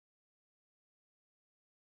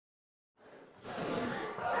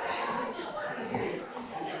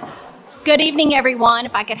Good evening, everyone.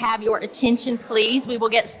 If I could have your attention, please, we will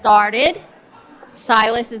get started.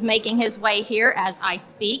 Silas is making his way here as I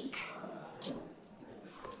speak.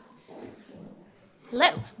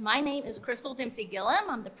 Hello, my name is Crystal Dempsey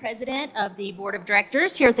Gillum. I'm the president of the board of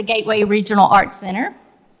directors here at the Gateway Regional Arts Center.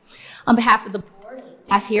 On behalf of the board and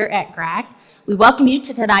staff here at GRAC, we welcome you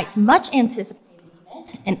to tonight's much anticipated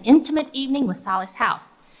event, an intimate evening with Silas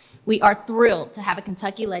House. We are thrilled to have a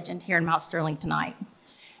Kentucky legend here in Mount Sterling tonight.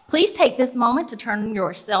 Please take this moment to turn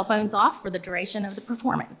your cell phones off for the duration of the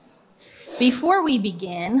performance. Before we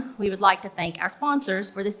begin, we would like to thank our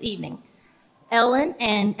sponsors for this evening. Ellen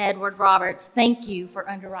and Edward Roberts, thank you for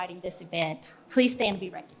underwriting this event. Please stand to be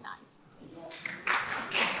recognized.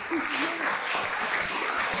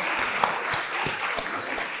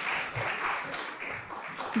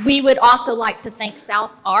 We would also like to thank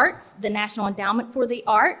South Arts, the National Endowment for the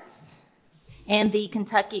Arts, and the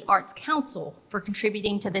Kentucky Arts Council for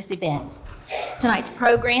contributing to this event. Tonight's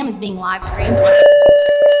program is being live streamed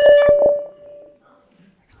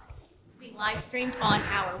on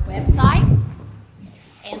our website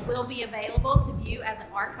and will be available to view as an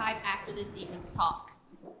archive after this evening's talk.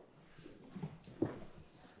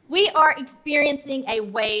 We are experiencing a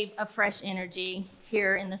wave of fresh energy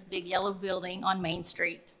here in this big yellow building on Main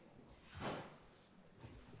Street.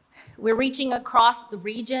 We're reaching across the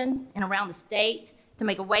region and around the state to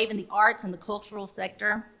make a wave in the arts and the cultural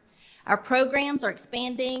sector. Our programs are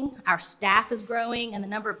expanding, our staff is growing, and the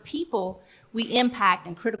number of people we impact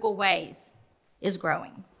in critical ways is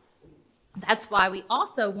growing. That's why we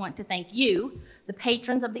also want to thank you, the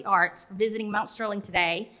patrons of the arts, for visiting Mount Sterling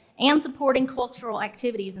today and supporting cultural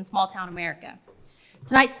activities in small town America.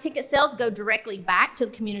 Tonight's ticket sales go directly back to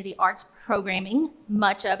the community arts programming,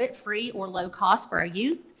 much of it free or low cost for our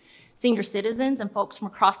youth, senior citizens, and folks from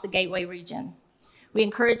across the Gateway region. We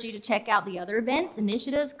encourage you to check out the other events,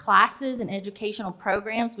 initiatives, classes, and educational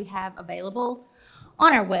programs we have available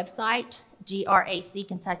on our website,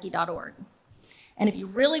 grackentucky.org. And if you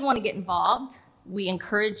really want to get involved, we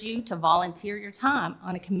encourage you to volunteer your time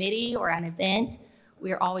on a committee or an event.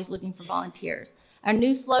 We are always looking for volunteers. Our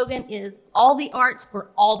new slogan is all the arts for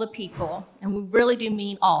all the people, and we really do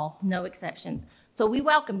mean all, no exceptions. So we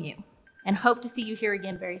welcome you and hope to see you here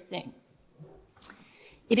again very soon.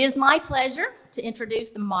 It is my pleasure to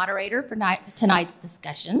introduce the moderator for tonight's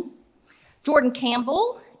discussion. Jordan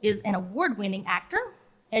Campbell is an award-winning actor,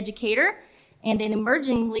 educator, and an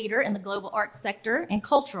emerging leader in the global arts sector and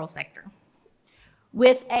cultural sector.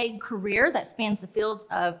 With a career that spans the fields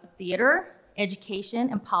of theater,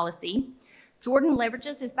 education, and policy, Jordan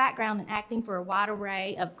leverages his background in acting for a wide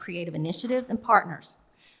array of creative initiatives and partners.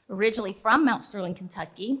 Originally from Mount Sterling,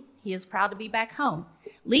 Kentucky, he is proud to be back home,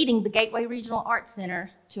 leading the Gateway Regional Arts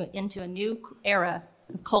Center into a new era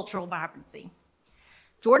of cultural vibrancy.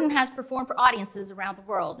 Jordan has performed for audiences around the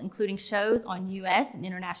world, including shows on U.S. and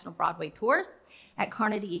international Broadway tours at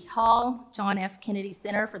Carnegie Hall, John F. Kennedy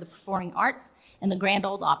Center for the Performing Arts, and the Grand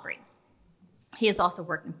Ole Opry. He has also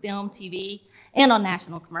worked in film, TV, and on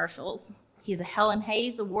national commercials. He is a Helen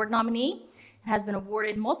Hayes Award nominee and has been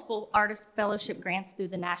awarded multiple Artist Fellowship grants through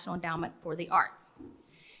the National Endowment for the Arts.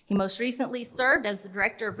 He most recently served as the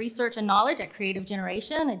Director of Research and Knowledge at Creative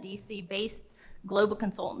Generation, a DC-based global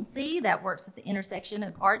consultancy that works at the intersection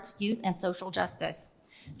of arts, youth, and social justice.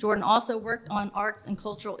 Jordan also worked on arts and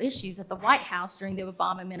cultural issues at the White House during the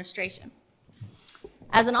Obama administration.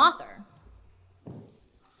 As an author,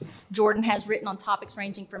 Jordan has written on topics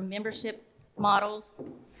ranging from membership models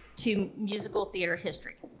to musical theater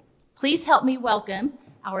history. Please help me welcome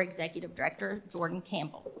our Executive Director, Jordan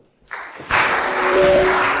Campbell.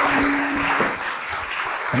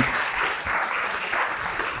 Thanks.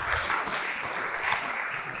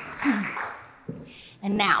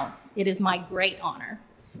 And now, it is my great honor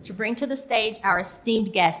to bring to the stage our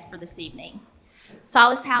esteemed guest for this evening.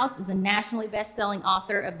 Silas House is a nationally best-selling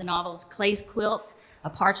author of the novels Clay's Quilt, A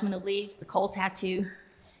Parchment of Leaves, The Coal Tattoo,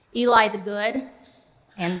 Eli the Good,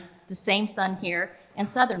 and The Same Sun Here, and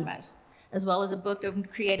Southernmost, as well as a book of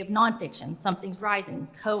creative nonfiction, Something's Rising,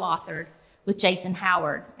 co-authored with Jason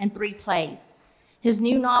Howard, and 3 plays. His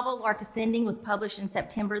new novel, Lark Ascending, was published in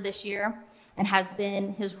September this year and has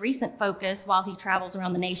been his recent focus while he travels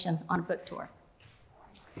around the nation on a book tour.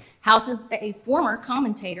 House is a former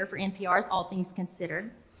commentator for NPR's All Things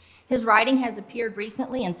Considered. His writing has appeared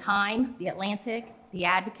recently in Time, The Atlantic, The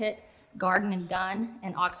Advocate, Garden and Gun,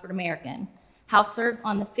 and Oxford American. House serves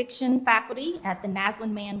on the fiction faculty at the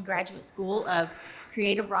Naslin Mann Graduate School of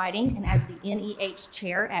Creative Writing and as the NEH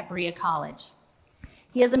Chair at Berea College.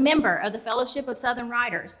 He is a member of the Fellowship of Southern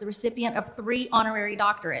Writers, the recipient of 3 honorary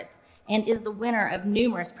doctorates, and is the winner of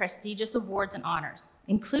numerous prestigious awards and honors,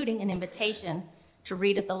 including an invitation to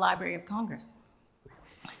read at the Library of Congress.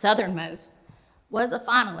 Southernmost was a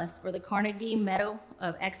finalist for the Carnegie Medal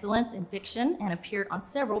of Excellence in Fiction and appeared on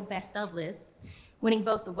several best of lists, winning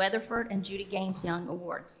both the Weatherford and Judy Gaines Young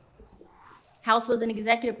Awards. House was an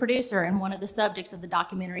executive producer and one of the subjects of the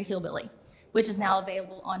documentary Hillbilly, which is now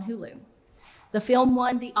available on Hulu. The film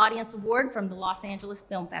won the Audience Award from the Los Angeles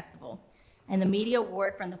Film Festival and the Media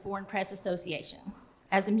Award from the Foreign Press Association.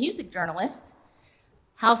 As a music journalist,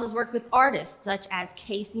 House has worked with artists such as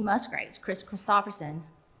Casey Musgraves, Chris Christopherson,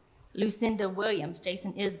 Lucinda Williams,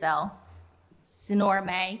 Jason Isbell, Sonora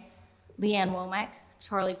May, Leanne Womack,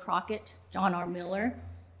 Charlie Crockett, John R. Miller,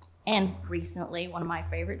 and recently, one of my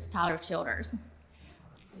favorites, Tyler Childers.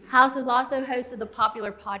 House has also hosted the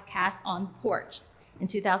popular podcast On the Porch. In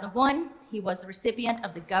 2001, he was the recipient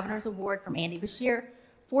of the Governor's Award from Andy Beshear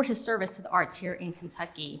for his service to the arts here in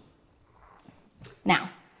Kentucky. Now,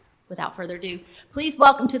 without further ado, please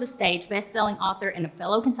welcome to the stage best-selling author and a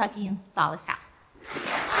fellow Kentuckian, Silas House.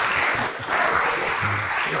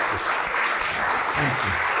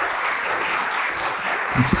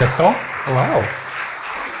 Thanks, Crystal. Hello.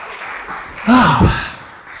 Oh,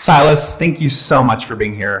 Silas, thank you so much for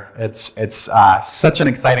being here. It's such an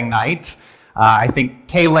exciting night. I think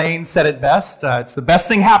Kay Lane said it best. It's the best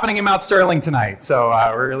thing happening in Mount Sterling tonight. So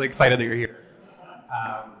we're really excited that you're here.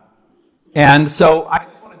 And so I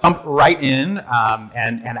just want to jump right in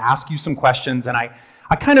and ask you some questions. And I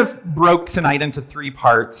kind of broke tonight into 3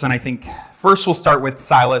 parts. And I think first we'll start with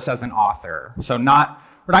Silas as an author. So we're not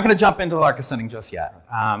going to jump into Lark Ascending just yet.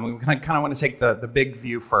 We kind of want to take the big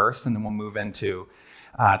view first, and then we'll move into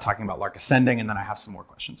talking about Lark Ascending, and then I have some more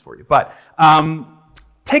questions for you. But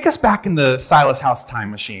take us back in the Silas House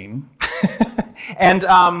time machine and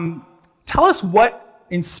tell us what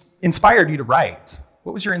inspired you to write.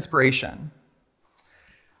 What was your inspiration?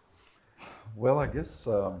 Well, I guess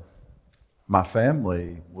my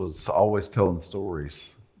family was always telling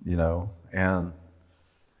stories, and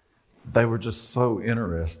they were just so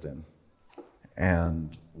interesting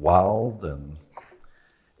and wild, and,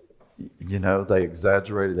 they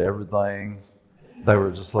exaggerated everything. They were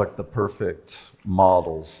just like the perfect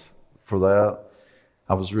models for that.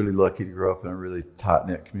 I was really lucky to grow up in a really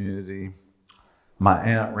tight-knit community. My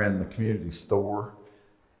aunt ran the community store,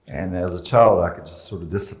 and as a child, I could just sort of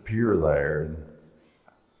disappear there. And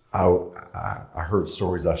I heard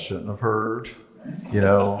stories I shouldn't have heard.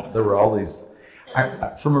 There were all these.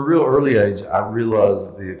 From a real early age, I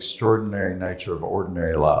realized the extraordinary nature of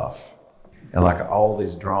ordinary life, and like all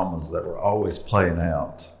these dramas that were always playing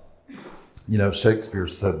out. Shakespeare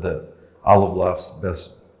said that all of life's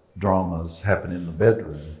best dramas happen in the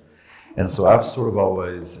bedroom. And so I've sort of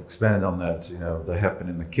always expanded on that, they happen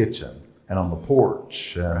in the kitchen and on the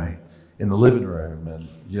porch, and in the living room, and,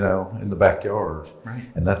 in the backyard. Right.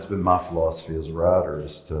 And that's been my philosophy as a writer,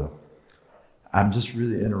 I'm just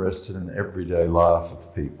really interested in the everyday life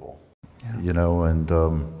of people, and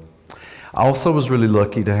I also was really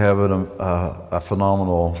lucky to have a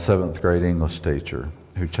phenomenal 7th grade English teacher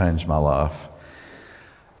who changed my life.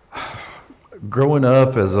 Growing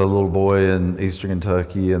up as a little boy in Eastern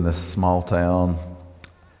Kentucky in this small town,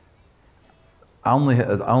 I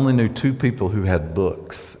only knew 2 people who had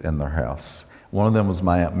books in their house. One of them was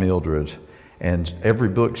my Aunt Mildred, and every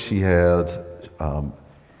book she had,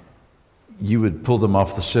 you would pull them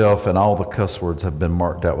off the shelf and all the cuss words have been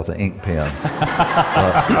marked out with an ink pen.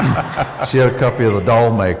 She had a copy of The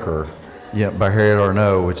Doll Maker by Harriet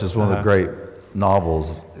Arnault, which is one of the great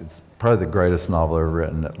novels. It's probably the greatest novel ever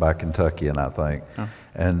written by Kentuckian, I think.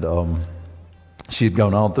 And she'd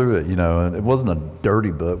gone all through it, and it wasn't a dirty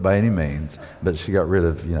book by any means, but she got rid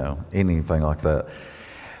of, anything like that.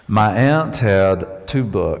 My aunt had 2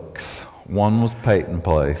 books. One was Peyton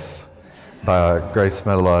Place by Grace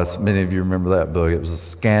Meadowlies. Many of you remember that book. It was a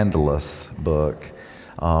scandalous book.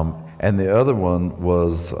 And the other one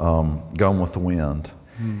was Gone with the Wind.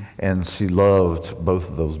 And she loved both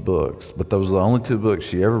of those books. But those were the only 2 books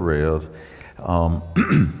she ever read.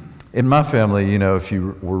 In my family, if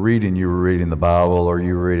you were reading the Bible, or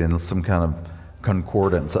you were reading some kind of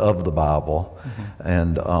concordance of the Bible.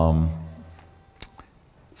 And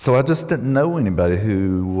so I just didn't know anybody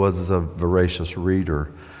who was a voracious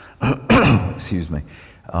reader. Excuse me.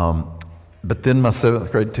 But then my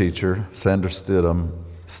 7th grade teacher, Sandra Stidham,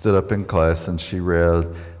 stood up in class and she read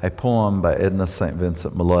a poem by Edna St.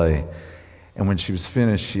 Vincent Millay. And when she was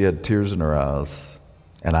finished, she had tears in her eyes.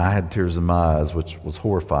 And I had tears in my eyes, which was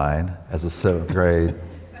horrifying as a 7th grade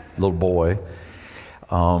little boy.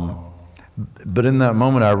 But in that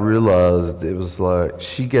moment, I realized it was like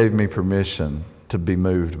she gave me permission to be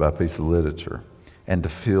moved by a piece of literature and to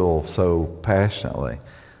feel so passionately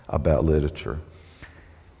about literature.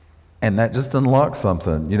 And that just unlocked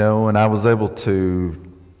something, and I was able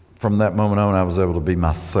to, from that moment on, I was able to be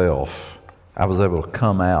myself. I was able to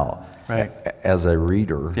come out as a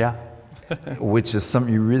reader, which is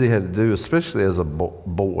something you really had to do, especially as a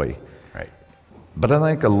boy. Right. But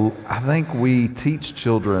I think we teach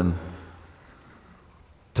children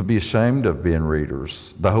to be ashamed of being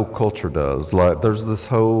readers. The whole culture does. Like, there's this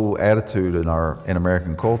whole attitude in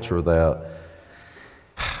American culture that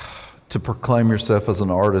to proclaim yourself as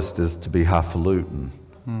an artist is to be highfalutin.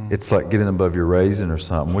 It's like getting above your raising or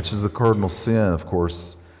something, which is the cardinal sin, of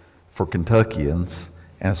course, for Kentuckians,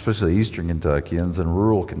 and especially Eastern Kentuckians and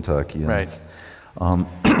rural Kentuckians. Right.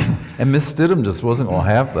 And Miss Stidham just wasn't going to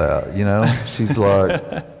have that, She's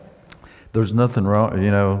like, there's nothing wrong,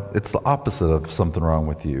 it's the opposite of something wrong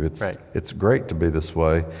with you. It's great to be this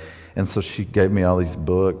way. And so she gave me all these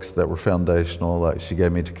books that were foundational, like she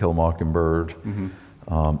gave me To Kill a Mockingbird.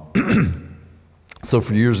 So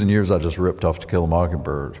for years and years, I just ripped off To Kill a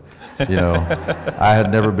Mockingbird. I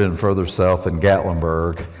had never been further south than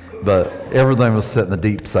Gatlinburg, but everything was set in the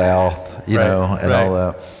deep south, and all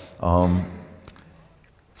that.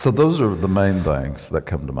 So those are the main things that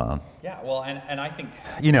come to mind. Yeah, well, and I think,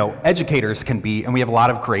 educators can be, and we have a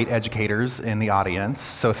lot of great educators in the audience,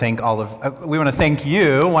 so we want to thank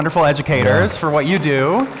you, wonderful educators, for what you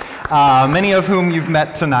do, many of whom you've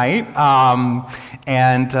met tonight,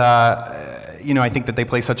 I think that they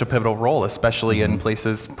play such a pivotal role, especially in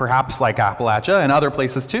places perhaps like Appalachia and other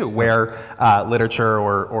places too, where literature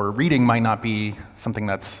or reading might not be something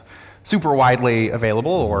that's super widely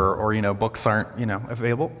available, or books aren't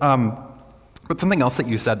available. But something else that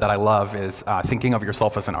you said that I love is thinking of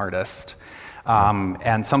yourself as an artist.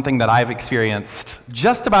 And something that I've experienced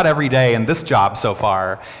just about every day in this job so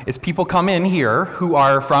far is people come in here who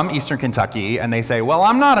are from Eastern Kentucky and they say, well,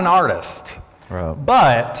 I'm not an artist,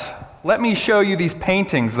 but let me show you these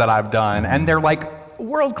paintings that I've done, and they're like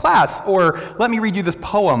world class, or let me read you this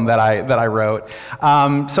poem that I wrote.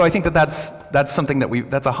 So I think that's something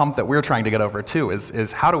that's a hump that we're trying to get over too,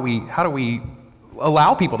 is how do we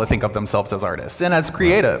allow people to think of themselves as artists and as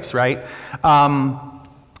creatives, right?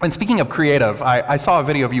 And speaking of creative, I saw a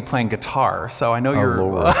video of you playing guitar, so I know you're...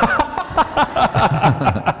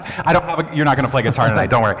 You're not going to play guitar tonight,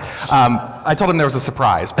 don't worry. I told him there was a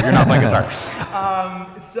surprise, but you're not playing guitar.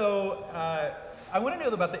 I want to know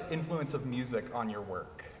about the influence of music on your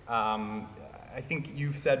work. I think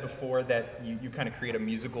you've said before that you kind of create a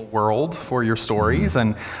musical world for your stories,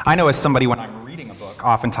 and I know as somebody, when I'm reading a book,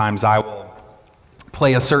 oftentimes I will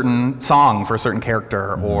play a certain song for a certain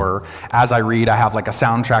character, or as I read, I have like a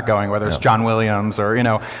soundtrack going, whether it's John Williams or,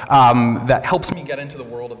 that helps me get into the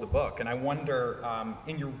world of the book. And I wonder,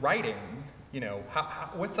 in your writing,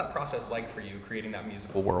 what's that process like for you, creating that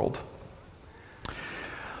musical world?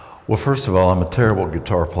 Well, first of all, I'm a terrible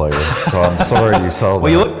guitar player, so I'm sorry you saw that.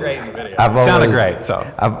 Well, you look great in the video. You sounded great, so.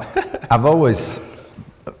 I've always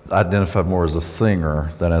identified more as a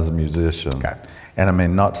singer than as a musician. Okay. And I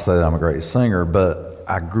mean, not to say that I'm a great singer, but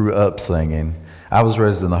I grew up singing. I was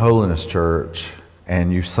raised in the Holiness Church,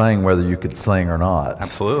 and you sang whether you could sing or not.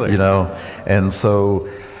 Absolutely. And so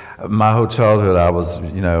my whole childhood I was,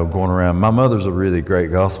 going around. My mother's a really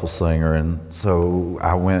great gospel singer, and so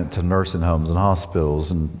I went to nursing homes and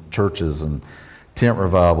hospitals and churches and tent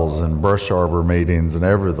revivals and brush arbor meetings and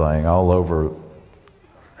everything all over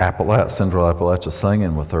Central Appalachia,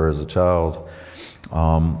 singing with her as a child.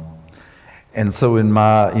 And so in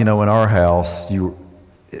our house,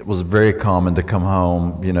 it was very common to come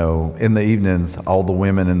home, in the evenings, all the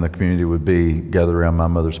women in the community would be gathered around my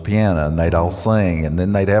mother's piano, and they'd all sing, and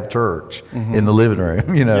then they'd have church in the living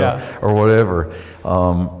room, or whatever.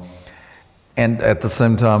 And at the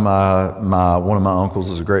same time, one of my uncles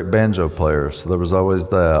was a great banjo player, so there was always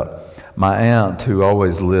that. My aunt, who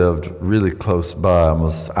always lived really close by,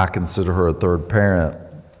 I consider her a third parent.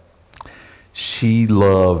 She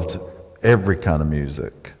loved every kind of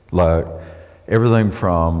music, like everything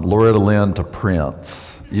from Loretta Lynn to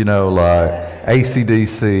Prince, like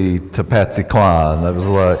AC/DC to Patsy Cline. That was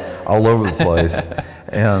like all over the place.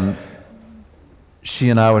 And she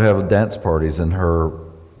and I would have dance parties in her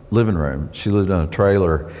living room. She lived in a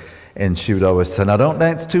trailer, and she would always say, "Now don't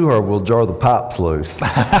dance too hard, we'll jar the pipes loose."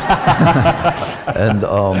 And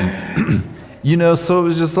so it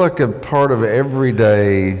was just like a part of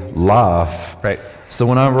everyday life. Right. So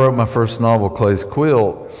when I wrote my first novel, Clay's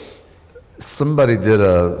Quilt, somebody did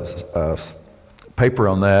a paper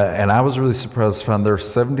on that, and I was really surprised to find there are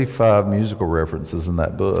 75 musical references in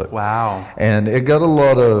that book. Wow. And it got a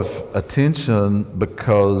lot of attention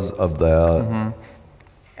because of that. Mm-hmm.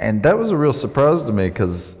 And that was a real surprise to me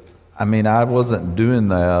because, I mean, I wasn't doing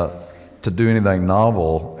that to do anything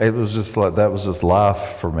novel. It was just like, that was just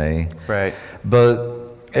life for me. Right. But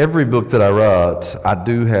every book that I write, I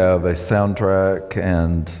do have a soundtrack,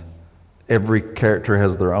 and every character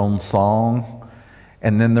has their own song.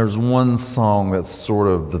 And then there's one song that's sort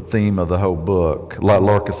of the theme of the whole book. Like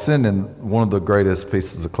Lark Ascending, one of the greatest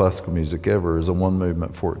pieces of classical music ever is a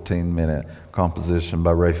one-movement, 14-minute composition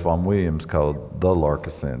by Ralph Vaughan Williams called The Lark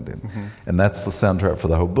Ascending. Mm-hmm. And that's the soundtrack for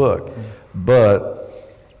the whole book. Mm-hmm. But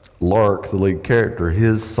Lark, the lead character,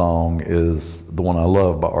 his song is the one I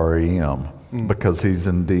love by R.E.M. because he's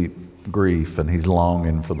in deep grief and he's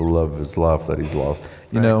longing for the love of his life that he's lost.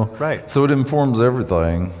 You know? Right. So it informs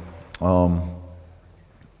everything.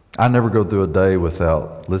 I never go through a day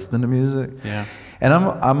without listening to music. Yeah. And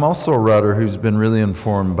I'm also a writer who's been really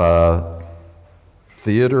informed by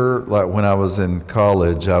theater. Like when I was in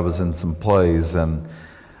college, I was in some plays, and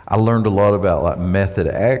I learned a lot about like method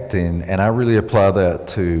acting, and I really apply that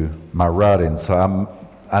to my writing. So I'm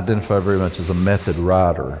identify very much as a method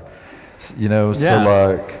writer. You know, Yeah. so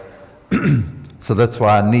like so that's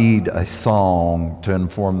why I need a song to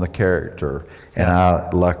inform the character. And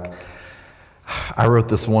I wrote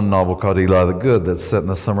this one novel called Eli the Good that's set in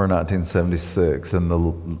the summer of 1976, and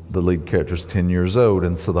the lead character's 10 years old.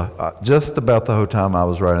 And so just about the whole time I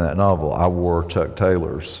was writing that novel, I wore Chuck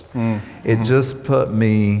Taylor's. It just put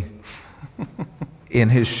me in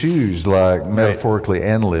his shoes, like metaphorically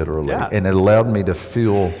and literally. Yeah. And it allowed me to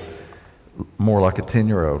feel more like a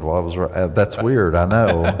 10-year-old while I was that's weird, I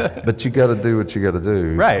know, but you got to do what you got to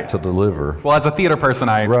do to deliver. Well, as a theater person,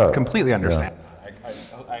 I completely understand. Yeah.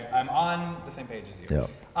 I'm on the same page as you.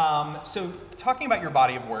 Yeah. So talking about your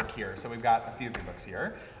body of work here, so we've got a few of your books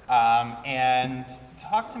here, and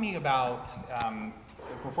talk to me about,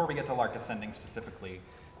 before we get to Lark Ascending specifically,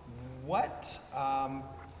 what,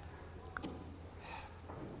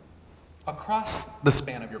 across the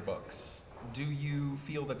span of your books, do you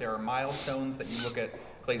feel that there are milestones that you look at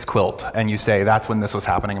Clay's quilt and you say, that's when this was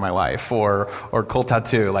happening in my life, or Cool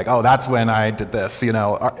Tattoo, like, oh, that's when I did this, you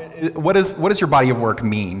know? What does your body of work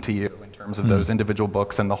mean to you in terms of those individual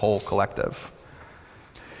books and the whole collective?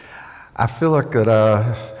 I feel like that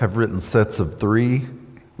I have written sets of three.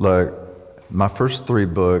 Like my first three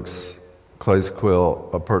books, Clay's Quilt,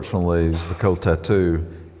 A Perch from the Leaves, The Cold Tattoo,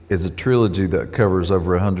 is a trilogy that covers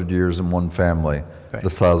over 100 years in one family, the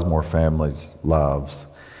Sizemore family's lives.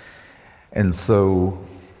 And so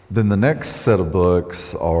then the next set of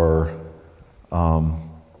books are, now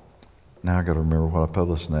I got to remember what I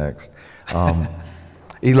published next.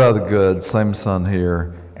 Eli the Good, Same Sun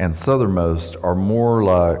Here, and Southernmost are more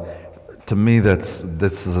like, to me, this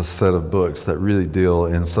is a set of books that really deal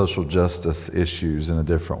in social justice issues in a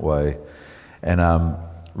different way. And I'm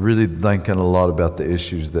really thinking a lot about the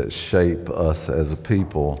issues that shape us as a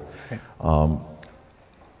people.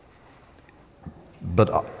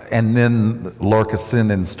 And then Lark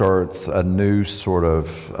Ascending starts a new sort of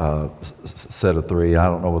set of three. I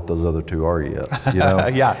don't know what those other two are yet. You know?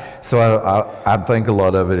 Yeah. So I think a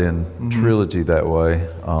lot of it in trilogy that way.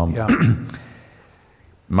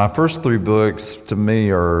 My first three books, to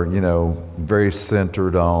me, are very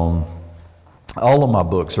centered on. All of my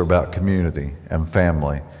books are about community and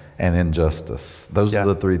family and injustice. Those are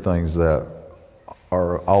the three things that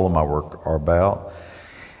all of my work are about.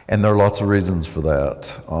 And there are lots of reasons for that.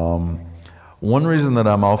 One reason that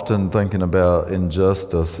I'm often thinking about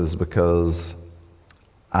injustice is because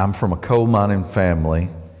I'm from a coal mining family,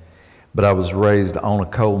 but I was raised on a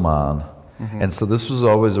coal mine. And so this was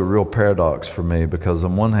always a real paradox for me, because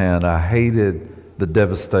on one hand, I hated the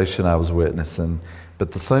devastation I was witnessing, but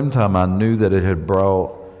at the same time, I knew that it had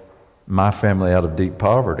brought my family out of deep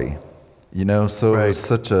poverty. So it was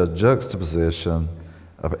such a juxtaposition.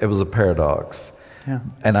 It was a paradox. Yeah.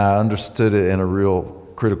 And I understood it in a real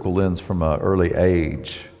critical lens from an early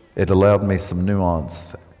age. It allowed me some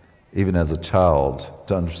nuance, even as a child,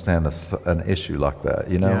 to understand an issue like that,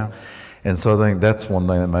 Yeah. And so I think that's one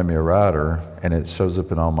thing that made me a writer, and it shows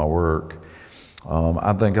up in all my work.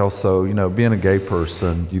 I think also, being a gay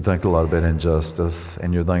person, you think a lot about injustice,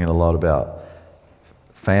 and you're thinking a lot about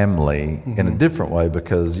family in a different way,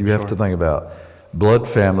 because you have to think about blood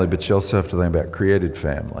family, but you also have to think about created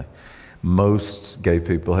family. Most gay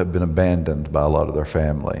people have been abandoned by a lot of their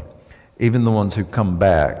family. Even the ones who come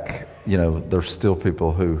back, there's still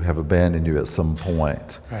people who have abandoned you at some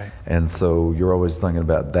point. Right. And so you're always thinking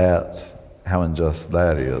about that, how unjust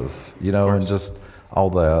that is, and just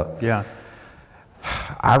all that. Yeah.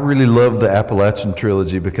 I really love the Appalachian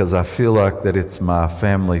trilogy because I feel like that it's my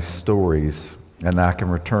family stories, and I can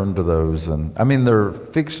return to those. And I mean, they're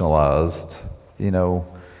fictionalized, you know,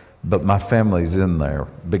 but my family's in there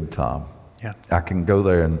big time. Yeah. I can go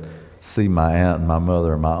there and see my aunt and my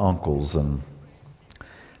mother and my uncles, and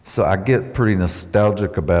so I get pretty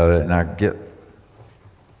nostalgic about it, and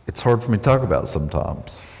it's hard for me to talk about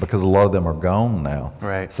sometimes because a lot of them are gone now,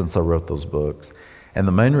 right, since I wrote those books. And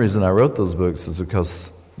the main reason I wrote those books is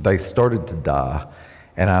because they started to die,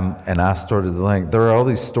 and I started to think, there are all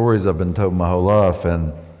these stories I've been told my whole life,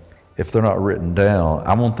 and if they're not written down,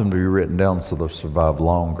 I want them to be written down so they'll survive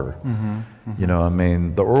longer. Mm-hmm, mm-hmm. You know, I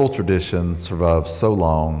mean, the oral tradition survives so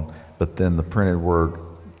long, but then the printed word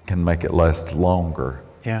can make it last longer.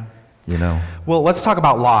 Yeah. You know. Well, let's talk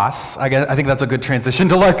about loss. I think that's a good transition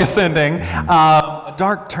to Lark Ascending. A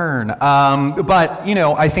dark turn. But, you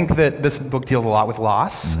know, I think that this book deals a lot with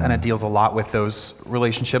loss, and it deals a lot with those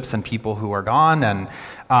relationships and people who are gone.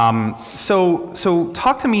 And so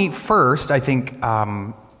talk to me first, I think,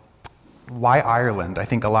 why Ireland? I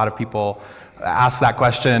think a lot of people ask that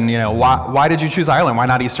question, you know, why did you choose Ireland? Why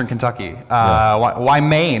not Eastern Kentucky? Why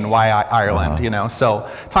Maine? Why Ireland? You know, so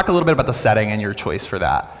talk a little bit about the setting and your choice for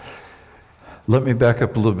that. Let me back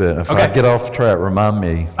up a little bit. If I get off track, remind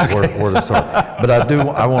me where to start. But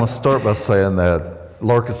I want to start by saying that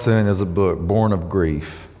Lark Ascending is a book born of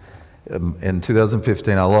grief. In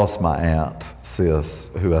 2015, I lost my aunt,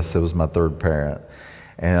 Sis, who I said was my third parent.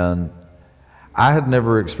 And I had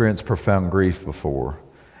never experienced profound grief before.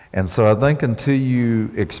 And so I think until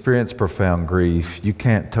you experience profound grief, you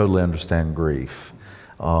can't totally understand grief.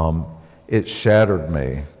 It shattered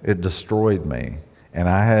me. It destroyed me. And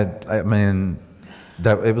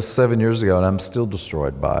it was 7 years ago, and I'm still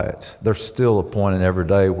destroyed by it. There's still a point in every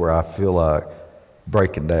day where I feel like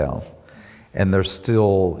breaking down. And there's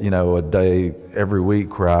still, you know, a day every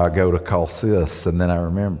week where I go to call Sis, and then I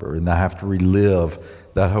remember, and I have to relive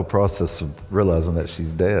that whole process of realizing that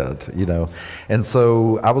she's dead, you know. And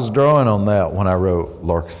so I was drawing on that when I wrote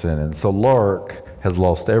Lark Ascending. So Lark has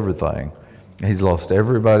lost everything. He's lost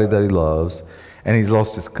everybody that he loves, and he's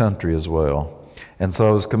lost his country as well. And so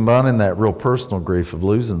I was combining that real personal grief of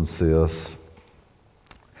losing Sis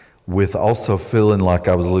with also feeling like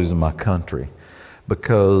I was losing my country.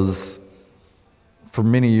 Because for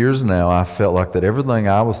many years now, I felt like that everything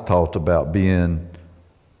I was taught about being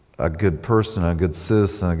a good person, a good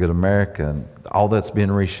citizen, a good American, all that's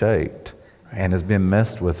been reshaped and has been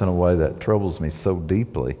messed with in a way that troubles me so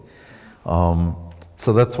deeply.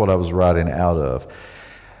 So that's what I was writing out of.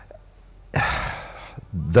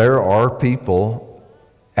 There are people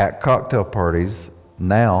at cocktail parties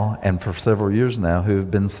now and for several years now who have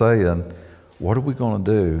been saying, what are we going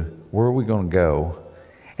to do? Where are we going to go?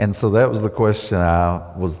 And so that was the question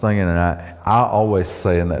I was thinking, and I always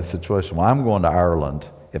say in that situation, well, I'm going to Ireland.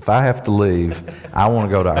 If I have to leave, I want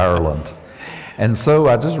to go to Ireland. And so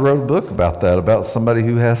I just wrote a book about that, about somebody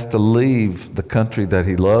who has to leave the country that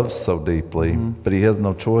he loves so deeply, but he has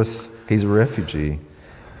no choice. He's a refugee.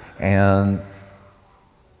 And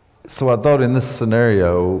so I thought in this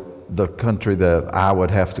scenario, the country that I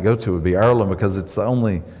would have to go to would be Ireland, because it's the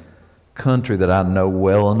only country that I know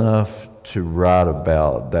well enough to write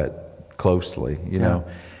about that closely, you know.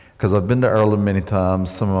 Because I've been to Ireland many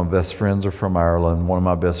times. Some of my best friends are from Ireland. One of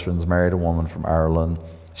my best friends married a woman from Ireland.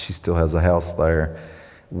 She still has a house there.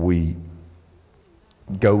 We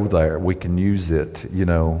go there. We can use it, you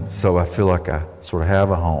know. So I feel like I sort of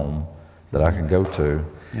have a home that I can go to.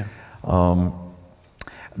 Yeah.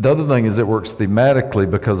 The other thing is it works thematically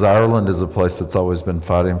because Ireland is a place that's always been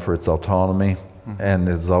fighting for its autonomy, and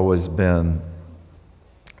it's always been,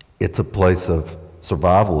 it's a place of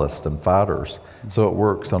survivalists and fighters. So it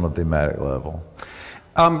works on a thematic level.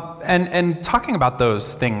 And talking about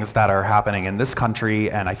those things that are happening in this country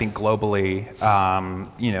and I think globally,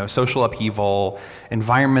 you know, social upheaval,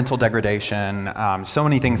 environmental degradation, so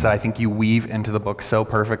many things that I think you weave into the book so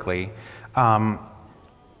perfectly.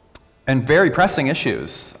 And very pressing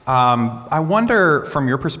issues. I wonder, from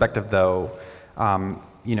your perspective, though,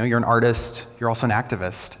 you know, you're an artist, you're also an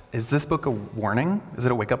activist. Is this book a warning? Is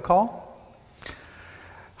it a wake-up call?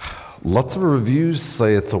 Lots of reviews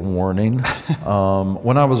say it's a warning.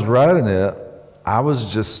 When I was writing it, I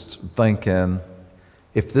was just thinking,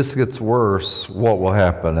 if this gets worse, what will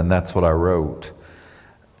happen? And that's what I wrote.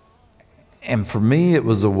 And for me, it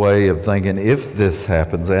was a way of thinking, if this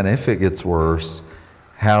happens and if it gets worse,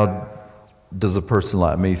 how does a person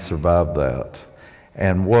like me survive that?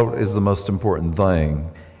 And what is the most important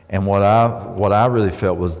thing? And what I really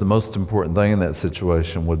felt was the most important thing in that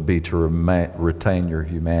situation would be to retain your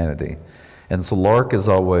humanity. And so Lark is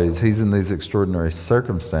always, he's in these extraordinary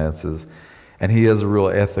circumstances, and he has a real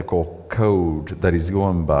ethical code that he's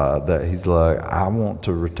going by, that he's like, I want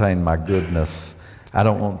to retain my goodness. I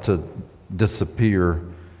don't want to disappear.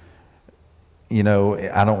 You know,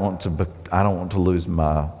 I don't want to lose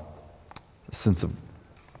my sense of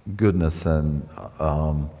goodness and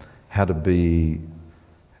how to be.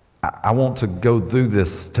 I want to go through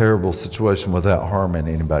this terrible situation without harming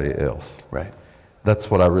anybody else. Right.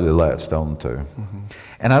 That's what I really latched on to.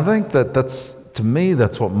 And I think that to me,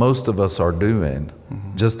 that's what most of us are doing,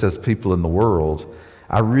 just as people in the world.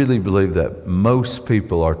 I really believe that most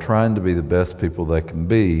people are trying to be the best people they can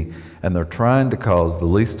be, and they're trying to cause the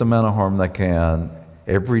least amount of harm they can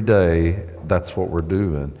every day. That's what we're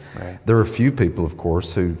doing. Right. There are a few people, of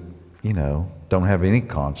course, who, you know, don't have any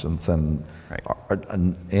conscience and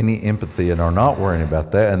any empathy and are not worrying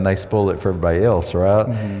about that, and they spoil it for everybody else, right?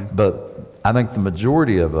 But I think the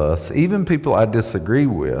majority of us, even people I disagree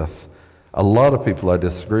with, a lot of people I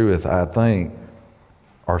disagree with, I think,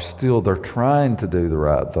 they're trying to do the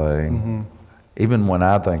right thing, even when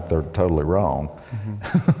I think they're totally wrong.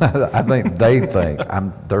 I think they think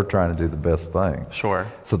they're trying to do the best thing. Sure.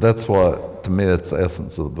 So that's to me, that's the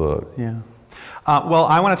essence of the book. Yeah. Well,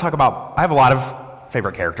 I want to talk about, I have a lot of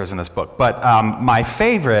favorite characters in this book, but my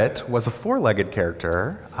favorite was a four-legged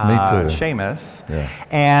character. Me too. Seamus. Yeah.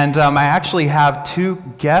 And I actually have two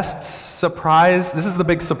guests surprise. This is the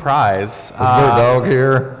big surprise. Is there a dog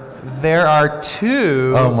here? There are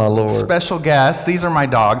two Oh, my Lord. special guests. These are my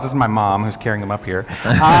dogs. This is my mom who's carrying them up here.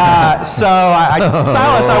 Silas,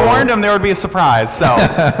 I warned him there would be a surprise. So,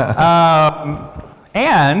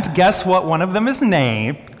 and guess what one of them is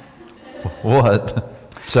named? What?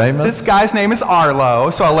 Seamus? This guy's name is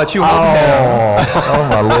Arlo, so I'll let you hold him. Oh,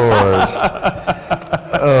 my Lord.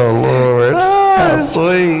 Oh, Lord. How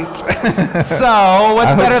sweet. So,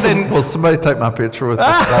 what's better than... Will somebody take my picture with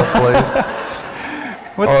this dog, please?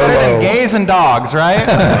 What's better than gays and dogs, right?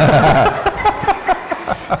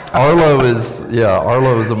 Arlo is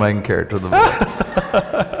the main character of the book.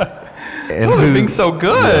 And You're being so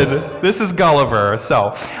good. Yes. This is Gulliver.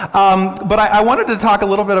 So, but I wanted to talk a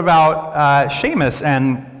little bit about Seamus.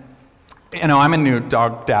 And, you know, I'm a new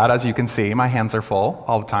dog dad, as you can see. My hands are full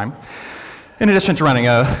all the time, in addition to running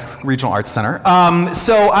a regional arts center.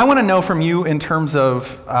 So I want to know from you in terms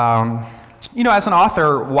of, you know, as an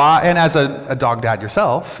author, why, and as a dog dad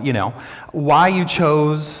yourself, you know, why you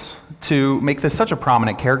chose to make this such a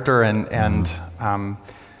prominent character, and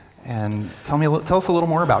tell us a little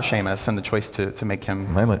more about Seamus and the choice to make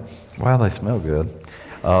him. Mainly, wow, they smell good.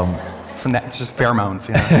 It's just pheromones,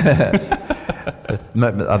 you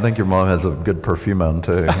know. I think your mom has a good perfume on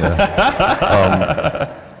too.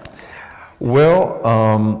 Yeah.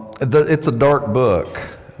 It's a dark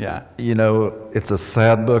book. Yeah. You know, it's a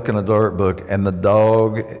sad book and a dark book, and the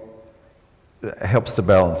dog helps to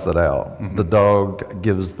balance that out. The dog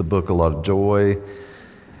gives the book a lot of joy,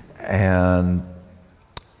 and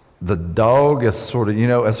the dog is sort of, you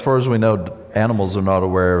know, as far as we know, animals are not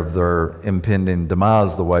aware of their impending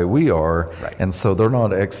demise the way we are, and so they're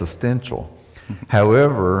not existential.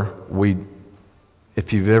 However,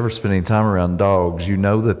 if you've ever spent any time around dogs, you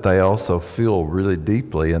know that they also feel really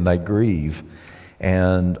deeply and they grieve.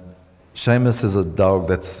 And Seamus is a dog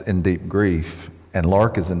that's in deep grief, and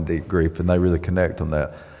Lark is in deep grief, and they really connect on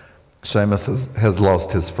that. Seamus has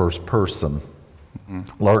lost his first person.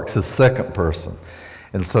 Lark's his second person.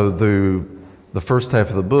 And so through the first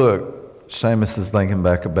half of the book, Seamus is thinking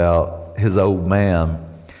back about his old man.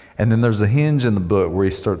 And then there's a hinge in the book where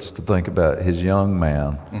he starts to think about his young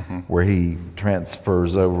man, where he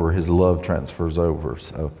transfers over, his love transfers over.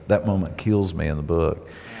 So that moment kills me in the book.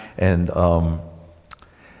 And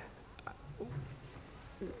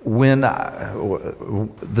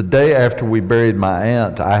the day after we buried my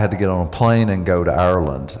aunt, I had to get on a plane and go to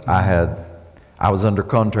Ireland. I was under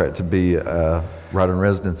contract to be a writer in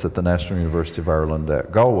residence at the National University of Ireland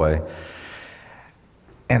at Galway.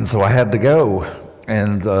 And so I had to go.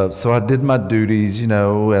 And so I did my duties, you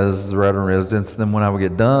know, as the writer in residence. And then when I would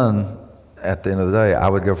get done, at the end of the day, I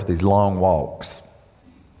would go for these long walks.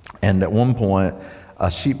 And at one point, a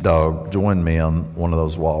sheepdog joined me on one of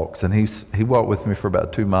those walks. And he walked with me for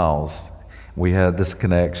about 2 miles. We had this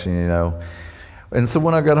connection, you know. And so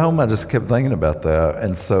when I got home, I just kept thinking about that.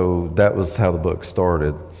 And so that was how the book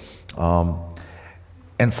started.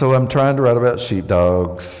 And so I'm trying to write about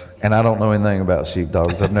sheepdogs, and I don't know anything about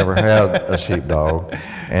sheepdogs. I've never had a sheepdog.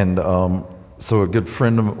 And so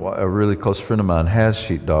a really close friend of mine has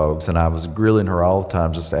sheepdogs, and I was grilling her all the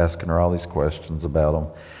time, just asking her all these questions about them.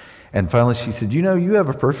 And finally she said, you know, you have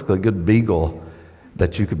a perfectly good beagle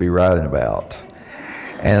that you could be writing about.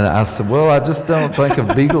 And I said, well, I just don't think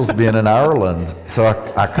of beagles being in Ireland. So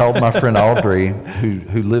I called my friend Audrey,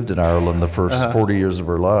 who lived in Ireland the first 40 years of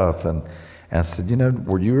her life, and I said, you know,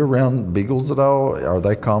 were you around beagles at all? Are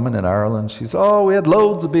they common in Ireland? She said, oh, we had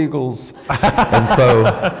loads of beagles. And so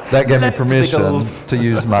that gave me permission to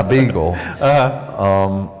use my beagle.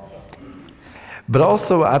 But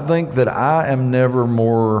also, I think that I am never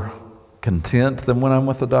more content than when I'm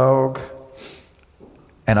with a dog.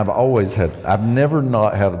 And I've never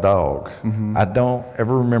not had a dog. Mm-hmm. I don't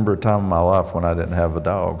ever remember a time in my life when I didn't have a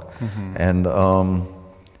dog. Mm-hmm. And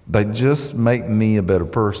they just make me a better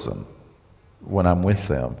person when I'm with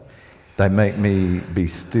them. They make me be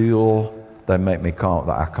still. They make me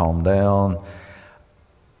I calm down.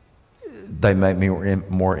 They make me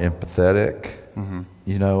more empathetic, mm-hmm.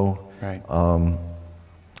 you know. Right.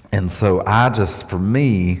 And so for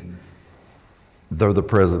me, they're the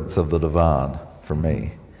presence of the divine for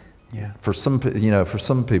me. Yeah. For some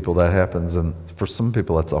people that happens, and for some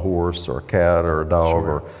people that's a horse or a cat or a dog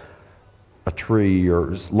or a tree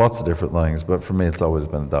or just lots of different things. But for me, it's always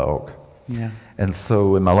been a dog. Yeah. And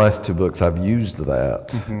so in my last 2 books, I've used that.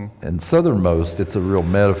 Mm-hmm. In Southernmost, it's a real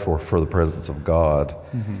metaphor for the presence of God.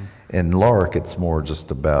 Mm-hmm. In Lark, it's more just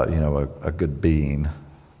about, a good being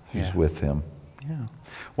who's with him. Yeah.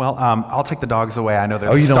 Well, I'll take the dogs away. I know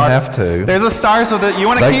they're you stars. Don't have to. They're the stars. So that you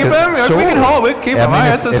want to keep them? Sure. We can keep them.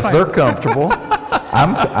 If they're comfortable,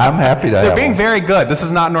 I'm happy to have them. They're being very good. This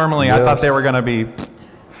is not normally. Yes. I thought they were going to be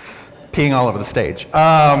peeing all over the stage.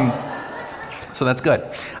 So that's good.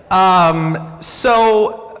 Now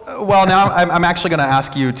I'm actually going to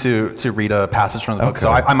ask you to read a passage from the book. Okay. So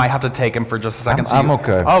I might have to take him for just a second. I'm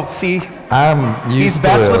okay. Oh, see, he's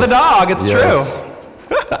best with a dog. It's true.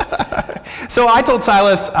 So I told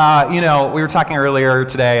Silas, we were talking earlier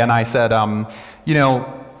today, and I said,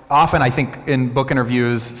 often I think in book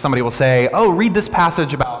interviews, somebody will say, oh, read this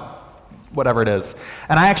passage about whatever it is.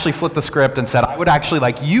 And I actually flipped the script and said, I would actually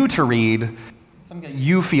like you to read something that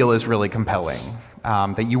you feel is really compelling,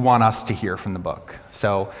 that you want us to hear from the book.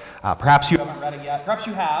 So perhaps you haven't read it yet. Perhaps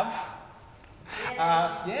you have.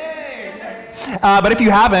 Yay! But if you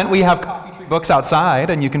haven't, we have Coffee Tree Books outside,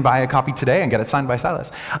 and you can buy a copy today and get it signed by Silas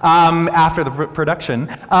after the production.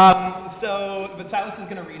 But Silas is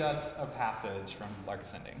going to read us a passage from Lark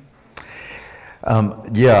Ascending.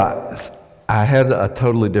 I had a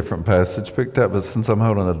totally different passage picked up, but since I'm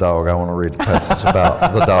holding a dog, I want to read the passage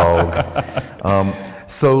about the dog.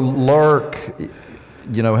 So Lark,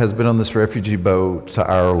 has been on this refugee boat to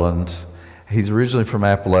Ireland. He's originally from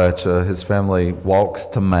Appalachia. His family walks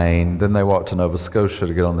to Maine. Then they walk to Nova Scotia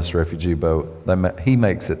to get on this refugee boat. He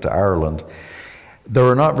makes it to Ireland. There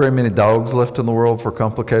are not very many dogs left in the world for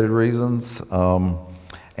complicated reasons.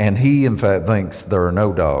 And he, in fact, thinks there are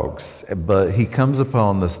no dogs. But he comes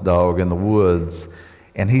upon this dog in the woods,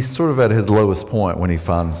 and he's sort of at his lowest point when he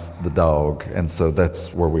finds the dog. And so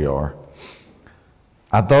that's where we are.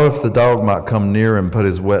 I thought if the dog might come near and put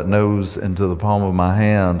his wet nose into the palm of my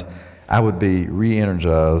hand, I would be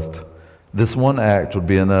re-energized. This one act would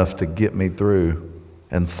be enough to get me through.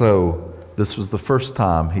 And so, this was the first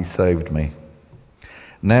time he saved me.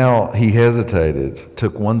 Now he hesitated,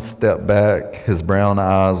 took one step back, his brown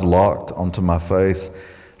eyes locked onto my face,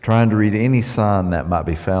 trying to read any sign that might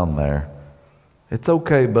be found there. It's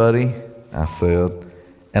okay, buddy, I said,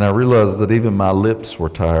 and I realized that even my lips were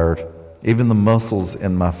tired, even the muscles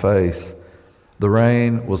in my face. The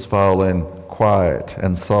rain was falling quiet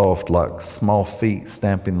and soft like small feet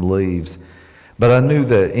stamping the leaves. But I knew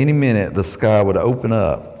that any minute the sky would open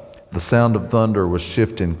up. The sound of thunder was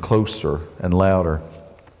shifting closer and louder.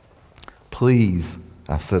 Please,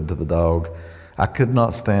 I said to the dog. I could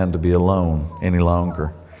not stand to be alone any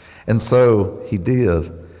longer. And so he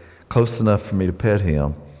did, close enough for me to pet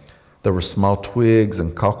him. There were small twigs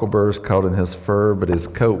and cockleburrs caught in his fur, but his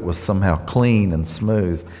coat was somehow clean and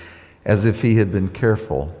smooth, as if he had been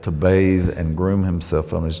careful to bathe and groom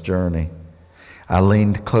himself on his journey. I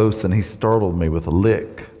leaned close and he startled me with a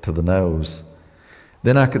lick to the nose.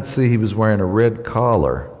 Then I could see he was wearing a red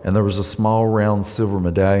collar, and there was a small round silver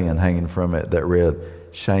medallion hanging from it that read,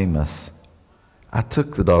 Seamus. I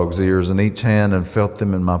took the dog's ears in each hand and felt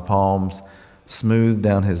them in my palms, smoothed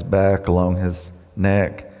down his back along his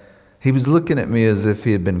neck. He was looking at me as if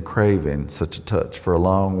he had been craving such a touch for a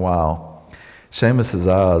long while. Seamus's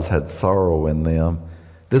eyes had sorrow in them.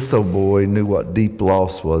 This old boy knew what deep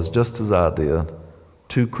loss was, just as I did.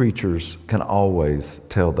 Two creatures can always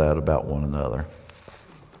tell that about one another.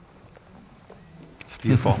 It's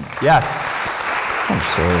beautiful. Yes. I'm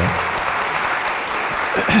sorry.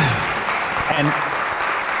 And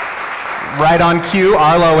Right on cue.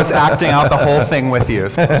 Arlo was acting out the whole thing with you,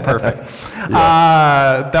 so it's perfect.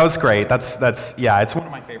 That was great. That's yeah, it's one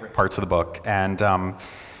of my favorite parts of the book. And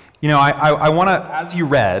I want to, as you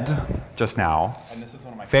read just now, and this is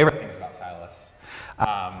one of my favorite things about Silas,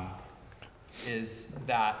 is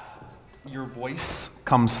that your voice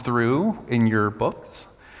comes through in your books.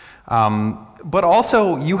 But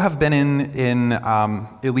also, you have been in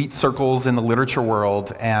elite circles in the literature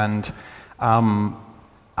world, and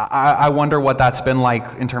I wonder what that's been like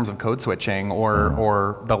in terms of code switching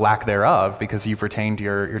or the lack thereof, because you've retained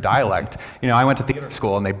your dialect. I went to theater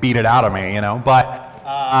school and they beat it out of me, but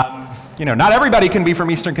not everybody can be from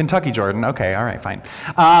Eastern Kentucky, Jordan. Okay, all right, fine.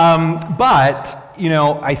 But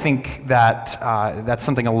I think that that's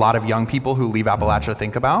something a lot of young people who leave Appalachia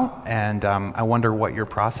think about, and I wonder what your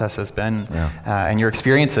process has been and your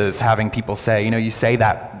experiences having people say, you say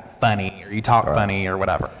that funny, or you talk funny, or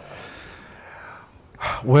whatever.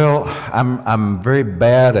 Well, I'm very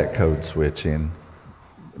bad at code switching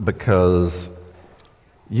because,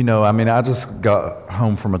 I just got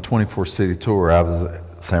home from a 24-city tour. I was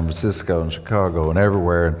at San Francisco and Chicago and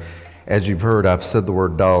everywhere. And as you've heard, I've said the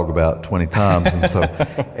word dog about 20 times. And so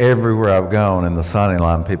everywhere I've gone in the signing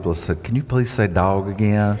line, people have said, "Can you please say dog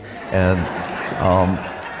again?" And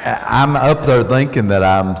I'm up there thinking that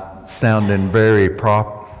I'm sounding very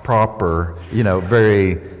proper,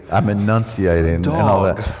 I'm enunciating dog, and all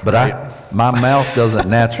that. But my mouth doesn't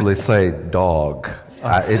naturally say dog.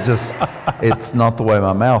 It's not the way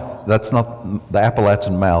my mouth, that's not, the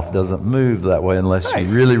Appalachian mouth doesn't move that way unless you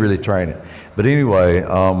really, really train it. But anyway,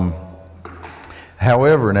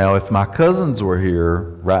 however, now if my cousins were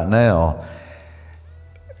here right now,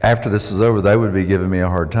 after this was over, they would be giving me a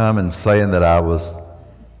hard time and saying that I was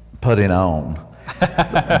putting on.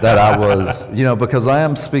 That I was, because I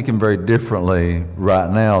am speaking very differently right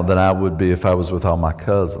now than I would be if I was with all my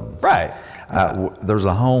cousins. Right. There's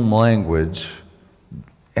a home language,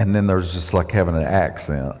 and then there's just like having an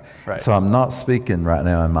accent. Right. So I'm not speaking right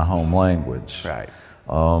now in my home language. Right.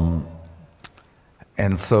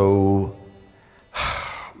 And so,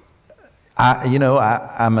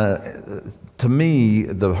 to me,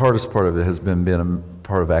 the hardest part of it has been being a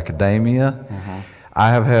part of academia. Mm-hmm. I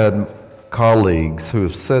have had colleagues who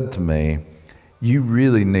have said to me, "You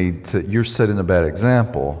really need to, you're setting a bad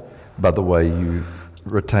example by the way you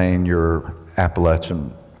retain your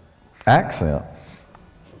Appalachian accent."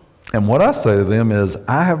 And what I say to them is,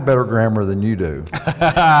 I have better grammar than you do.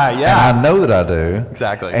 Yeah. And I know that I do.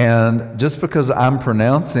 Exactly. And just because I'm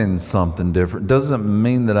pronouncing something different doesn't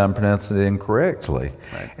mean that I'm pronouncing it incorrectly.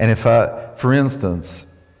 Right. And for instance,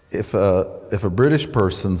 if a British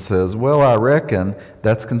person says, "Well, I reckon,"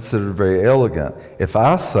 that's considered very elegant. If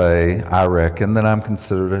I say "I reckon," then I'm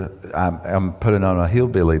putting on a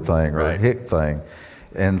hillbilly thing or a hick thing.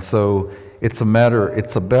 And so it's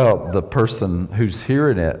about the person who's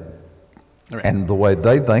hearing it and the way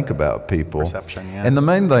they think about people. Perception, yeah. And the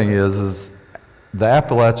main thing is the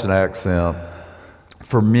Appalachian accent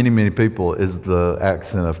for many, many people is the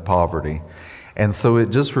accent of poverty. And so it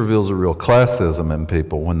just reveals a real classism in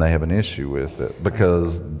people when they have an issue with it,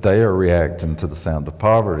 because they are reacting to the sound of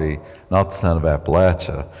poverty, not the sound of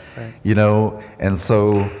Appalachia. Right. And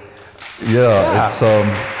so, it's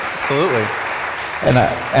absolutely. And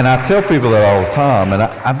I tell people that all the time, and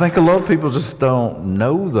I think a lot of people just don't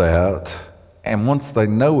know that. And once they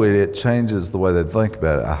know it, it changes the way they think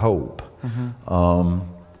about it, I hope. Mm-hmm.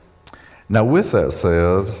 Now, with that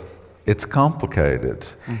said, it's complicated.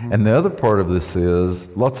 Mm-hmm. And the other part of this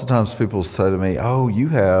is, lots of times people say to me, "Oh, you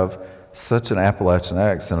have such an Appalachian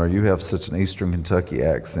accent, or you have such an Eastern Kentucky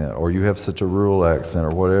accent, or you have such a rural accent,"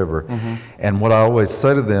 or whatever. Mm-hmm. And what I always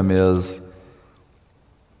say to them is,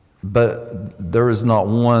 but there is not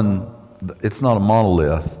one, it's not a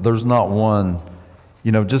monolith. There's not one,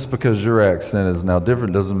 just because your accent is now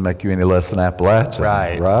different doesn't make you any less an Appalachian.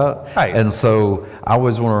 Right. And so I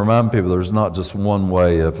always want to remind people there's not just one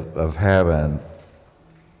way of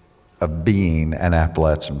being an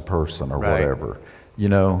Appalachian person or whatever,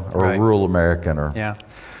 or a rural American or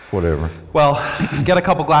whatever. Well, get a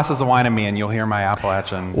couple glasses of wine in me and you'll hear my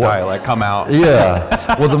Appalachian dialect come out.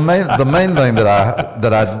 Yeah. Well, the main thing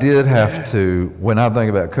that I did have to, when I think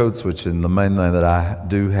about code switching, the main thing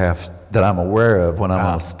that I'm aware of when I'm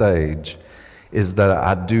on a stage is that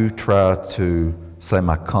I do try to say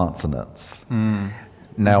my consonants.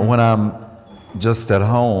 Now, when I'm just at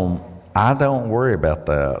home, I don't worry about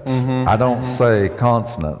that. I don't say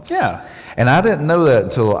consonants. Yeah. And I didn't know that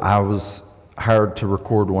until I was hired to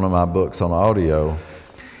record one of my books on audio.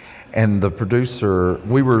 And the producer,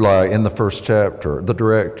 we were like in the first chapter, the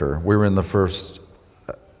director, we were in the first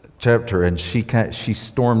chapter, and she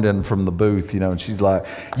stormed in from the booth, and she's like,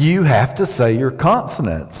 "You have to say your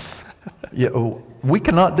consonants. We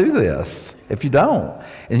cannot do this if you don't."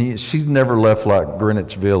 And she's never left like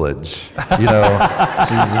Greenwich Village. She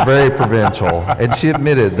was very provincial, and she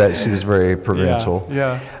admitted that she was very provincial.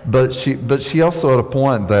 Yeah. But she also had a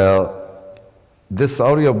point that this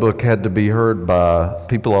audiobook had to be heard by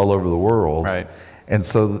people all over the world. Right. And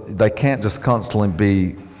so they can't just constantly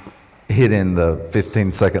be hitting the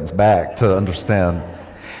 15 seconds back to understand.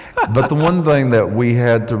 But the one thing that we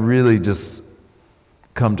had to really just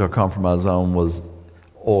come to a compromise on was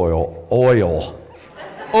oil.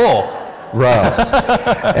 Right.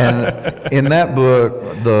 And in that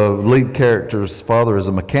book, the lead character's father is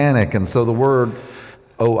a mechanic, and so the word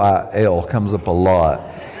OIL comes up a lot.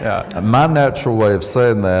 Yeah. My natural way of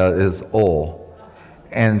saying that is oil.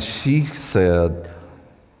 And she said,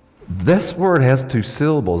 "This word has 2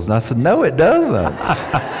 syllables." And I said, "No, it doesn't."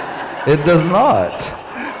 It does not.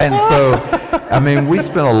 And so, we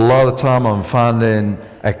spent a lot of time on finding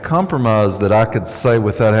a compromise that I could say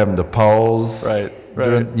without having to pause. Right.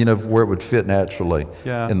 During, where it would fit naturally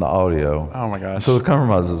in the audio. Oh my gosh. So the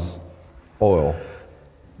compromise is oil.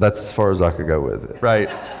 That's as far as I could go with it. Right.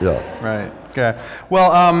 Yeah. Right. Okay. Well,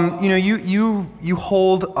 you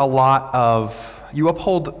hold a lot of, you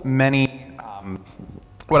uphold many,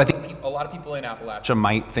 what I think a lot of people in Appalachia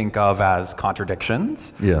might think of as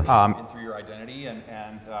contradictions. Yes. Through your identity and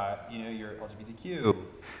you're LGBTQ,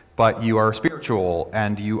 but you are spiritual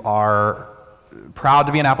and you are proud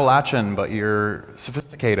to be an Appalachian, but you're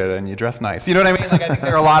sophisticated and you dress nice. You know what I mean? Like, I think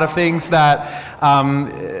there are a lot of things that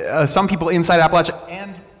some people inside Appalachia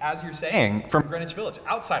and, as you're saying, from Greenwich Village,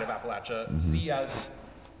 outside of Appalachia, see as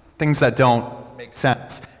things that don't make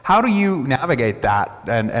sense. How do you navigate that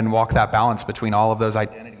and walk that balance between all of those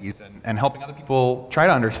identities and helping other people try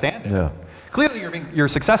to understand it? Yeah. Clearly, you're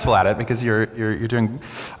successful at it because you're doing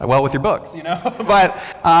well with your books, But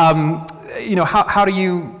how do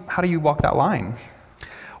you walk that line?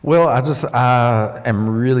 Well, I am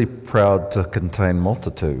really proud to contain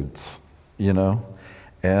multitudes,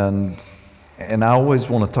 and I always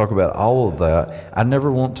want to talk about all of that. I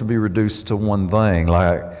never want to be reduced to one thing.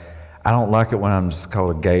 Like, I don't like it when I'm just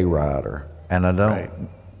called a gay writer, and I don't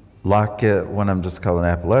like it when I'm just called an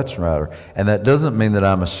Appalachian writer. And that doesn't mean that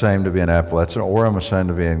I'm ashamed to be an Appalachian or I'm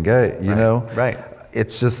ashamed of being gay, you know? Right.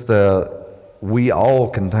 It's just that we all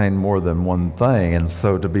contain more than one thing, and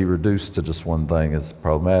so to be reduced to just one thing is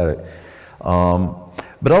problematic.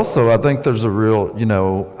 But also, I think there's a real,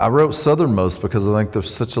 I wrote Southernmost because I think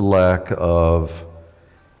there's such a lack of,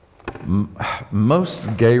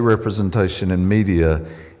 most gay representation in media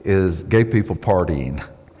is gay people partying.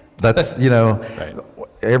 That's, Right.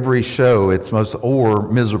 Every show it's or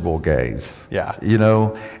miserable gays. Yeah.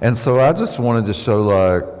 And so I just wanted to show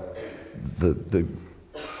like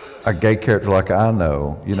a gay character like I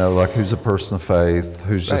know, like who's a person of faith,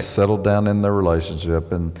 who's just settled down in their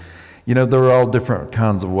relationship. And, there are all different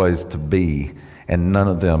kinds of ways to be, and none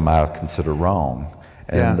of them I consider wrong.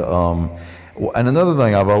 And, and another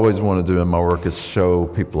thing I've always wanted to do in my work is show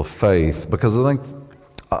people of faith, because I think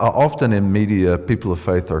often in media, people of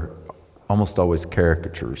faith are almost always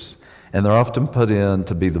caricatures, and they're often put in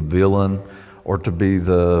to be the villain or to be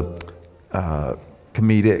the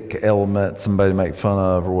comedic element somebody make fun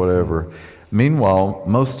of or whatever. Meanwhile,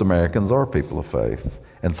 most Americans are people of faith,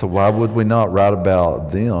 and so why would we not write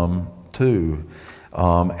about them too?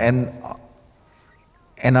 And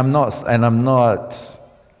I'm not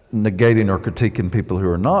negating or critiquing people who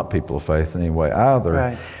are not people of faith in any way either.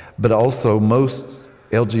 Right. But also, most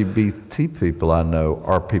LGBT people I know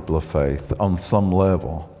are people of faith on some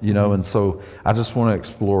level, and so I just want to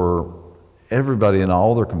explore everybody in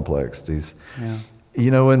all their complexities. Yeah.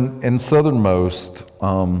 In Southernmost,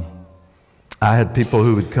 I had people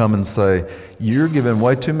who would come and say, "You're giving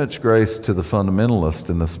way too much grace to the fundamentalist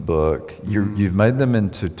in this book. You've made them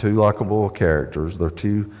into too likable characters. They're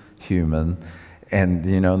too human, and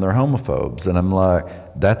and they're homophobes." And I'm like,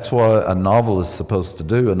 that's what a novel is supposed to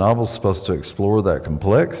do. A novel is supposed to explore that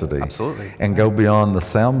complexity, absolutely, and go beyond the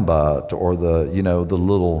soundbite or the the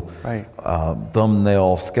little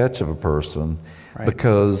thumbnail sketch of a person,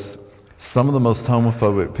 because some of the most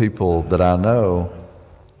homophobic people that I know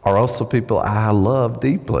are also people I love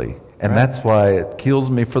deeply. And that's why it kills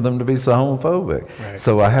me for them to be so homophobic. Right.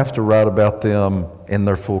 So I have to write about them in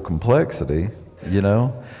their full complexity,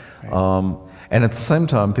 Right. And at the same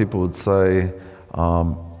time, people would say,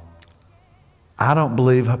 I don't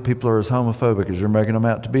believe people are as homophobic as you're making them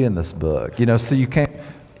out to be in this book. So you can't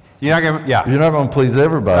You're not gonna, yeah. You're not going to please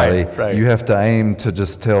everybody. Right. You have to aim to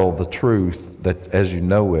just tell the truth that as you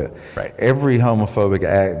know it. Right. Every homophobic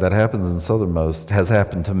act that happens in Southernmost has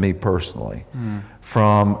happened to me personally.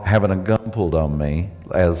 From having a gun pulled on me,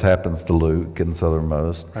 as happens to Luke in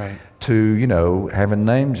Southernmost, Right. to, having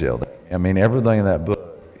names yelled at me. I mean, everything in that book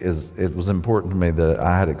it was important to me that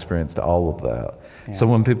I had experienced all of that. Yeah. So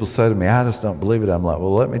when people say to me, I just don't believe it, I'm like,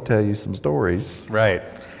 well, let me tell you some stories. Right.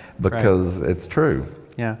 Because it's true.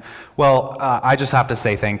 Yeah. Well, I just have to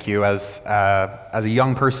say thank you as a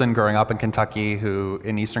young person growing up in Kentucky,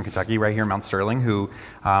 in Eastern Kentucky, right here in Mount Sterling, who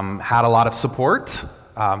had a lot of support.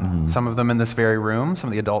 Some of them in this very room, some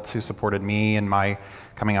of the adults who supported me in my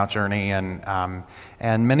coming out journey,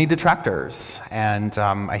 and many detractors. And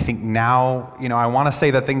I think now, I want to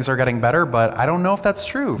say that things are getting better, but I don't know if that's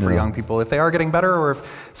true for young people, if they are getting better or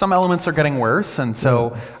if some elements are getting worse. And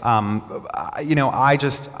so, I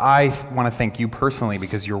want to thank you personally,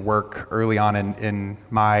 because your work early on in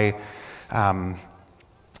my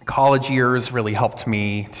college years really helped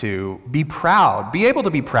me to be able to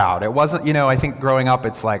be proud. It wasn't, I think growing up,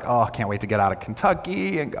 it's like, oh, I can't wait to get out of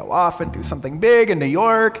Kentucky and go off and do something big in New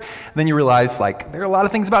York. And then you realize, like, there are a lot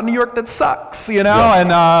of things about New York that sucks, and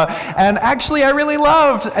actually I really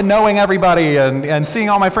loved knowing everybody and seeing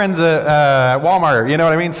all my friends at Walmart, you know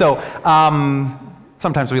what I mean? So,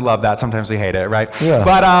 sometimes we love that, sometimes we hate it, right? Yeah.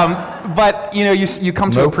 But you come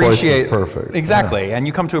to appreciate. No place is perfect. Exactly, yeah. And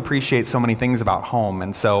you come to appreciate so many things about home,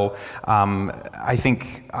 and so I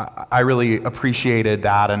think I really appreciated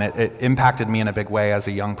that, and it impacted me in a big way as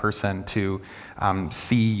a young person to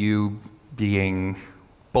see you being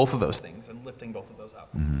both of those things and lifting both of those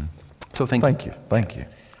up. Mm-hmm. So thank you. Thank you.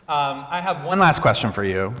 I have one last question for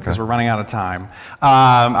you, because we're running out of time.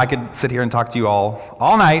 I could sit here and talk to you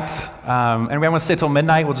all night, and we want to stay till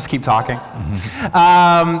midnight. We'll just keep talking.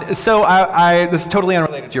 So this is totally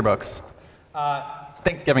unrelated to your books.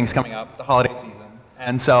 Thanksgiving's coming up, the holiday season,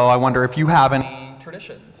 and so I wonder if you have any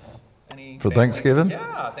traditions. For Thanksgiving?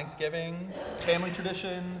 Yeah, Thanksgiving, family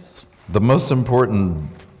traditions. The most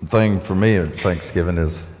important thing for me at Thanksgiving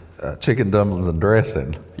is chicken dumplings and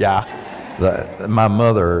dressing. Yeah. My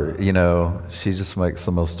mother, she just makes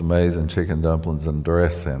the most amazing chicken dumplings and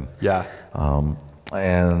dressing. Yeah.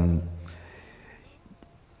 And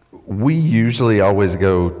we usually always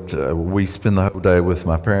we spend the whole day with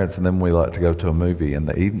my parents, and then we like to go to a movie in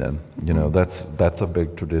the evening. That's a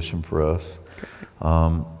big tradition for us.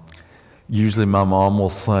 Usually my mom will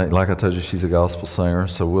sing, like I told you, she's a gospel singer,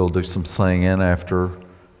 so we'll do some singing after.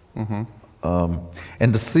 And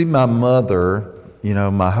to see my mother,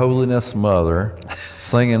 my holiness mother,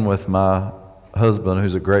 singing with my husband,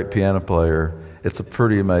 who's a great piano player, it's a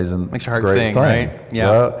pretty amazing, makes your heart great sing, thing, right? Yeah.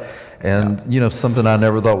 Right? And, something I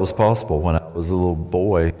never thought was possible when I was a little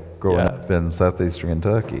boy growing up in southeastern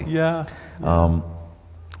Kentucky. Yeah.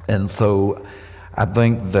 And so I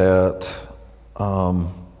think that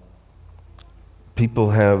people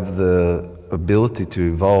have the ability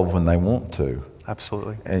to evolve when they want to.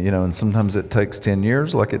 Absolutely. And, and sometimes it takes 10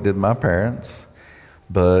 years like it did my parents,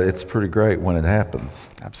 but it's pretty great when it happens.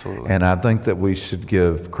 Absolutely. And I think that we should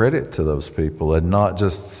give credit to those people and not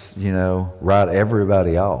just, write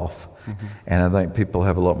everybody off. And I think people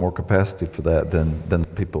have a lot more capacity for that than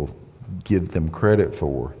people give them credit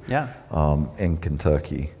for. Yeah. In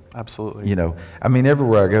Kentucky. Absolutely.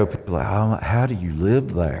 Everywhere I go, people are like, oh, how do you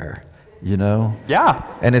live there? Yeah.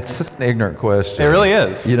 And it's such an ignorant question. It really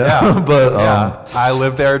is. Yeah. But I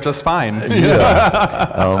live there just fine.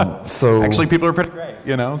 Yeah. So actually, people are pretty great.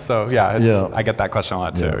 So I get that question a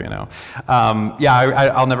lot too.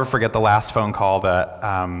 I'll never forget the last phone call that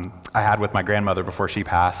I had with my grandmother before she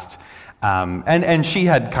passed, and she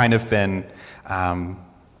had kind of been, if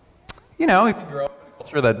you grow up in a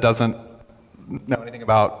culture that doesn't know anything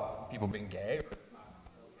about people being gay.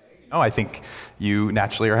 I think you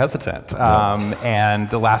naturally are hesitant. And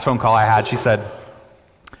the last phone call I had, she said,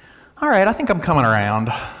 all right, I think I'm coming around.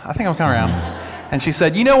 And she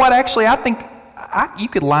said, you know what, actually, I think you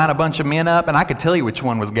could line a bunch of men up and I could tell you which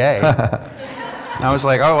one was gay. And I was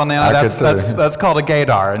like, oh, well, now that's called a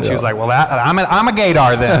gaydar. And she was like, well, I'm a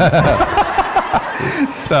gaydar then.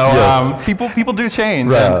 So yes. People do change,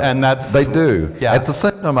 right. and that's... They do. Yeah. At the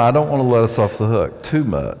same time, I don't want to let us off the hook too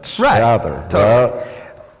much either. Totally.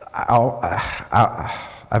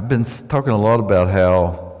 I've been talking a lot about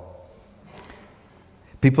how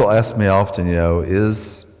people ask me often,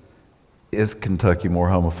 is Kentucky more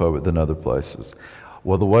homophobic than other places?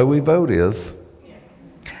 Well, the way we vote is,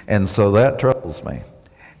 and so that troubles me.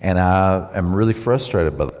 And I am really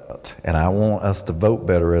frustrated by that. And I want us to vote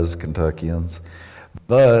better as Kentuckians.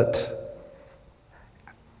 But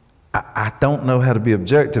I I don't know how to be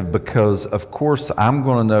objective because, of course, I'm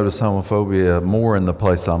going to notice homophobia more in the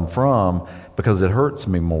place I'm from because it hurts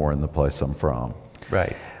me more in the place I'm from.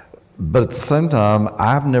 Right. But at the same time,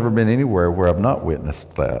 I've never been anywhere where I've not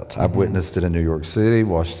witnessed that. I've witnessed it in New York City,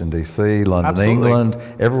 Washington, D.C., London, Absolutely. England.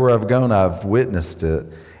 Everywhere I've gone, I've witnessed it.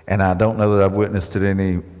 And I don't know that I've witnessed it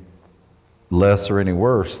any less or any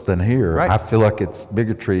worse than here. Right. I feel like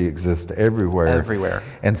bigotry exists everywhere. Everywhere.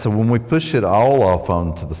 And so when we push it all off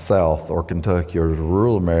onto the South or Kentucky or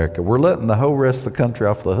rural America, we're letting the whole rest of the country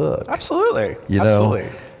off the hook. Absolutely. You know? Absolutely.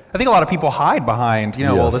 I think a lot of people hide behind,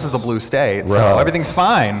 well, Yes. this is a blue state, so Right. everything's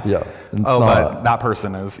fine. Yeah. It's Oh, not. but that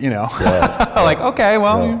person is, Yeah. like, okay,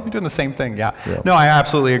 well, Yeah. you're doing the same thing. Yeah. Yeah. No, I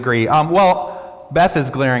absolutely agree. Well, Beth is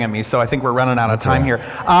glaring at me, so I think we're running out of time here.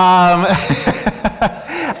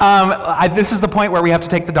 This is the point where we have to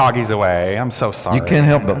take the doggies away. I'm so sorry. You can't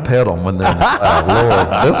help but pet them when they're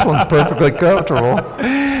Lord. This one's perfectly comfortable.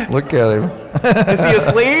 Look at him. Is he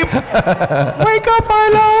asleep? Wake up,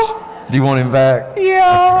 Arlo. Do you want him back?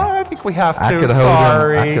 Yeah, I think we have to. I could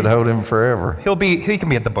Sorry. hold him. I could hold him forever. He can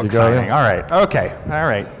be at the book You got signing. him? All right. Okay. All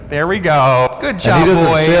right. There we go. Good job, And he doesn't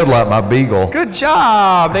boys. shed like my beagle. Good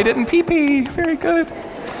job. They didn't pee-pee. Very good.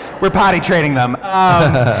 We're potty training them.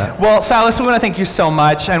 Well, Silas, we want to thank you so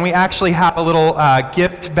much. And we actually have a little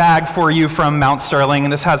gift bag for you from Mount Sterling.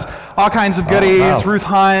 And this has all kinds of goodies. nice. Ruth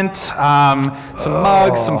Hunt, some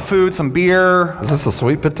mugs, some food, some beer. Is this a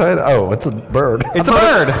sweet potato? Oh, it's a bird. It's a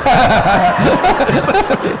bird.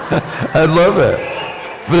 I love it.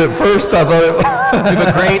 But at first I thought We have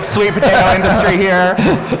a great sweet potato industry here.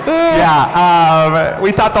 Yeah.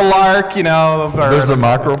 We thought the lark, the bird. there's a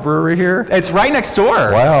microbrewery here. It's right next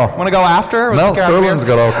door. Wow. Want to go after? Mount Sterling's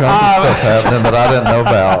got all kinds of stuff happening that I didn't know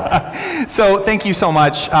about. So thank you so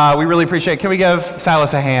much. We really appreciate it. Can we give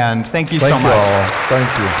Silas a hand? Thank you so Thank you much. all.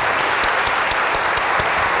 Thank you.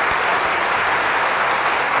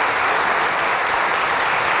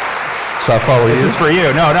 Shall I follow you? This is for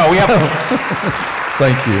you. No, we have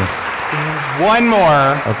Thank you. one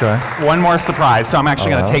more. Okay. One more surprise. So I'm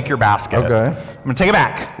actually going to take your basket. Okay. I'm going to take it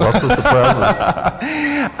back. Lots of surprises.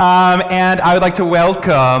 And I would like to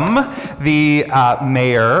welcome the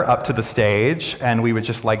mayor up to the stage, and we would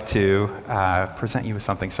just like to present you with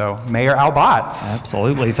something. So, Mayor Al Batz.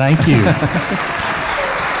 Absolutely, thank you.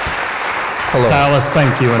 Hello. Silas,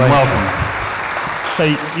 thank you and welcome. So,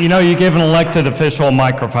 you give an elected official a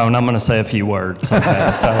microphone, I'm going to say a few words. Okay?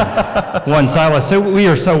 So, one, Silas, we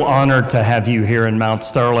are so honored to have you here in Mount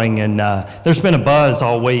Sterling, and there's been a buzz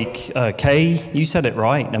all week. Kay, you said it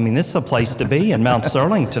right. I mean, this is a place to be in Mount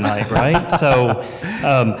Sterling tonight, right? So,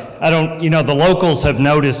 the locals have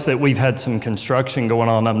noticed that we've had some construction going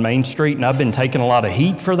on Main Street, and I've been taking a lot of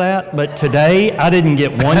heat for that, but today I didn't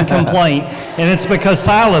get one complaint, and it's because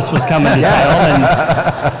Silas was coming to town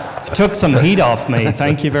and took some heat off me.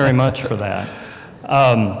 Thank you very much for that.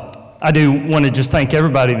 I do want to just thank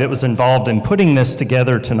everybody that was involved in putting this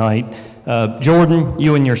together tonight. Jordan,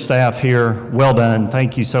 you and your staff here, well done.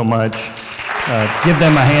 Thank you so much. Give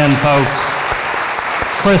them a hand, folks.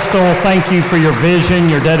 Crystal, thank you for your vision,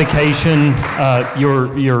 your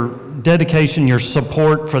dedication, your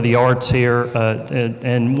support for the arts here,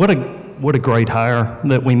 and what a great hire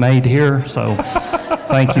that we made here. So.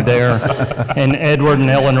 Thank you there. And Edward and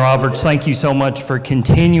Ellen Roberts, thank you so much for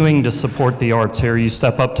continuing to support the arts here. You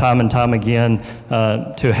step up time and time again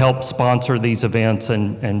to help sponsor these events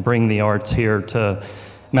and bring the arts here to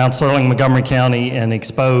Mount Sterling, Montgomery County, and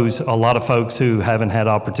expose a lot of folks who haven't had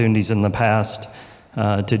opportunities in the past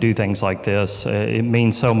to do things like this. It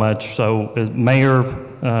means so much. So, as mayor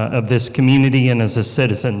of this community and as a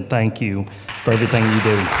citizen, thank you for everything you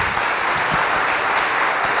do.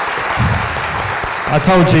 I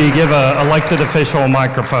told you give an elected official a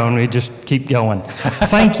microphone, we just keep going.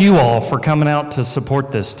 Thank you all for coming out to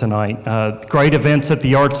support this tonight. Great events at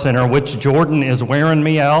the Arts Center, which Jordan is wearing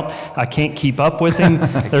me out. I can't keep up with him.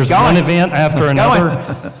 There's one event after another.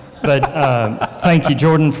 But thank you,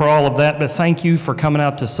 Jordan, for all of that. But thank you for coming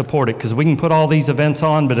out to support it, because we can put all these events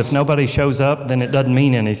on, but if nobody shows up, then it doesn't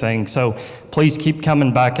mean anything. So please keep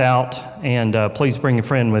coming back out, and please bring a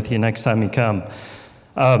friend with you next time you come.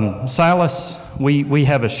 Silas, we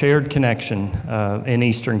have a shared connection in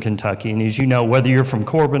Eastern Kentucky, and as you know, whether you're from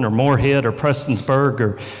Corbin or Moorhead or Prestonsburg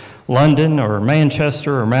or London or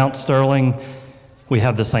Manchester or Mount Sterling, we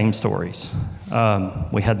have the same stories.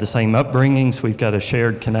 We had the same upbringings. We've got a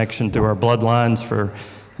shared connection through our bloodlines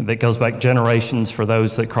that goes back generations for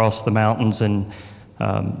those that cross the mountains, and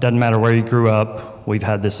doesn't matter where you grew up, we've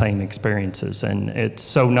had the same experiences. And it's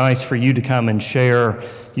so nice for you to come and share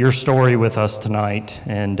your story with us tonight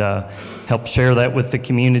and help share that with the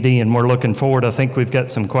community. And we're looking forward. I think we've got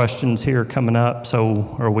some questions here coming up.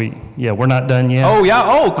 So are we? Yeah, we're not done yet. Oh, yeah.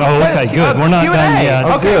 Oh, okay, good. We're not Q&A. done yet.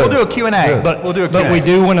 Okay, we'll do a Q&A. But we'll do a Q&A. But we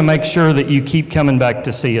do want to make sure that you keep coming back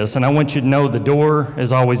to see us. And I want you to know the door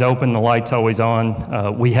is always open, the light's always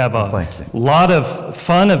on. We have a lot of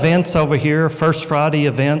fun events over here, First Friday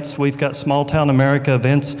events. We've got Small Town America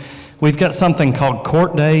events. We've got something called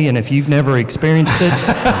Court Day, and if you've never experienced it,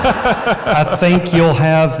 I think you'll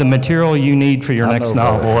have the material you need for your next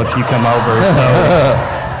novel if you come over.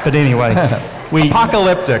 So, but anyway,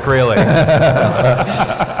 apocalyptic, really.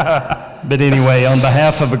 But anyway, on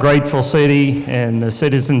behalf of a grateful city and the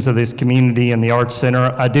citizens of this community and the Arts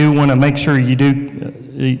Center, I do want to make sure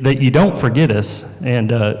that you don't forget us and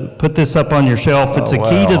put this up on your shelf. It's a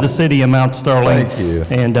key to the city of Mount Sterling. Thank you.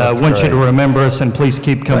 And I want you to remember us, and please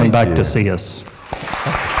keep coming back to see us.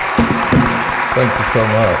 Thank you so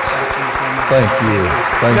much. Thank you.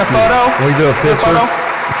 Thank you. Photo? Can we do a picture?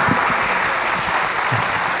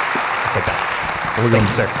 We're going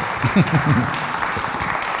to sir.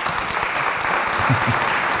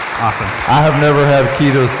 Awesome. I have never had a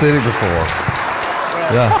key to a city before.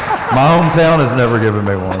 Yeah. My hometown has never given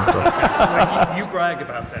me one. So. You brag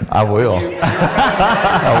about that. I will.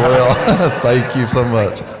 I will. Thank you so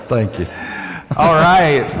much. Thank you. All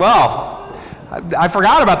right. Well, I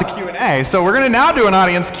forgot about the Q&A, so we're going to now do an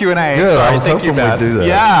audience Q&A. Good. Sorry, I was hoping we'd do that.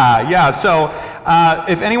 Yeah. So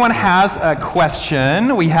if anyone has a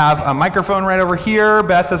question, we have a microphone right over here.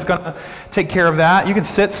 Beth is going to take care of that. You can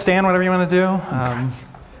sit, stand, whatever you want to do.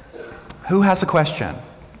 Who has a question?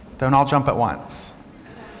 Don't all jump at once.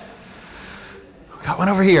 We got one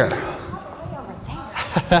over here.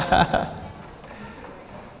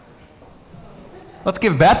 Let's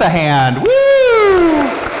give Beth a hand. Woo!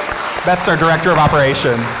 Beth's our Director of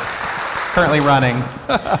Operations, currently running.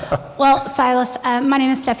 Well, Silas, my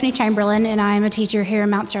name is Stephanie Chamberlain, and I'm a teacher here in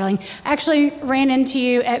Mount Sterling. I actually ran into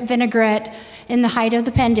you at Vinaigrette in the height of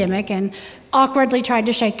the pandemic and awkwardly tried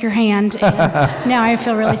to shake your hand, and now I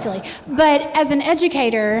feel really silly. But as an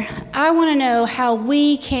educator, I want to know how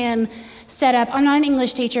we can set up, I'm not an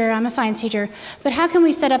English teacher, I'm a science teacher, but how can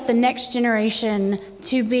we set up the next generation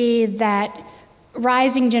to be that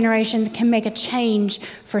rising generation that can make a change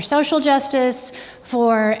for social justice,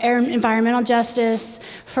 for environmental justice,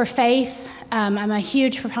 for faith. I'm a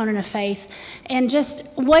huge proponent of faith. And just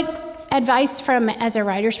what advice from, as a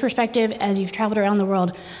writer's perspective, as you've traveled around the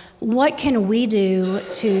world, what can we do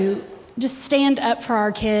to just stand up for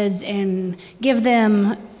our kids and give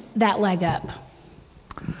them that leg up?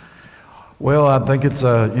 Well, I think it's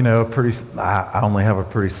I only have a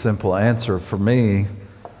pretty simple answer. For me,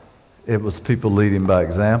 it was people leading by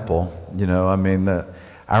example.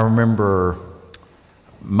 I remember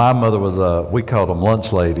my mother was we called them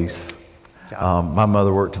lunch ladies. My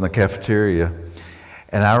mother worked in the cafeteria.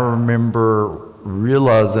 And I remember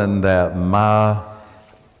realizing that my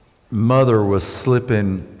mother was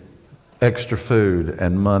slipping extra food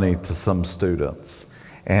and money to some students.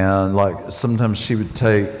 And sometimes she would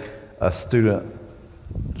take a student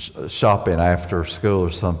shopping after school or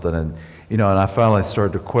something, and I finally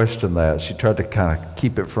started to question that. She tried to kind of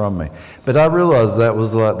keep it from me, but I realized that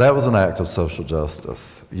was an act of social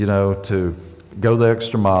justice, to go the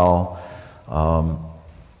extra mile.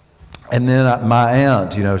 And then my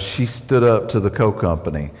aunt, she stood up to the coal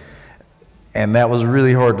company, and that was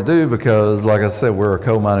really hard to do because, like I said, we're a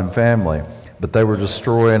coal mining family, but they were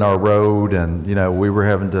destroying our road, and we were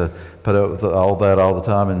having to put up with all that all the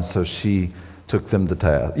time, and so she took them to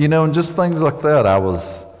task. And just things like that. I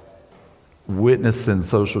was witnessing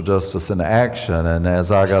social justice in action, and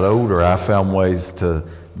as I got older, I found ways to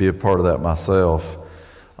be a part of that myself.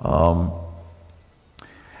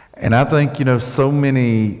 And I think, so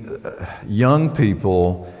many young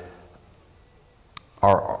people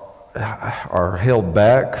are held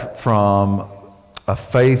back from a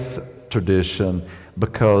faith tradition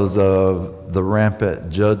because of the rampant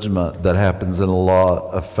judgment that happens in a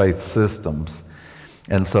lot of faith systems.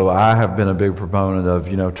 And so I have been a big proponent of,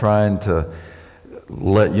 trying to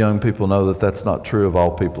let young people know that that's not true of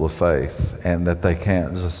all people of faith, and that they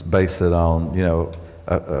can't just base it on,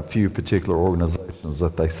 a few particular organizations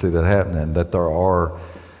that they see that happening, that there are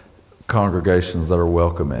congregations that are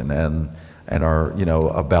welcoming and are,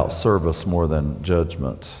 about service more than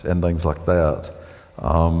judgment and things like that.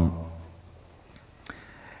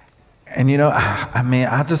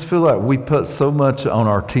 I just feel like we put so much on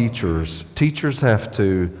our teachers. Teachers have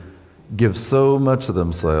to give so much of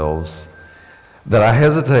themselves. that I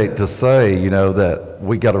hesitate to say, that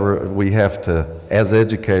we have to, as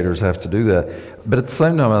educators, have to do that. But at the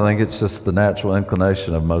same time, I think it's just the natural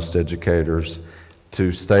inclination of most educators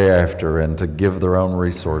to stay after and to give their own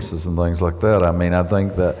resources and things like that. I mean, I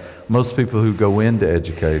think that most people who go into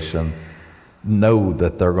education know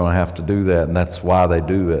that they're going to have to do that, and that's why they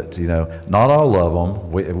do it. Not all of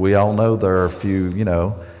them. We all know there are a few,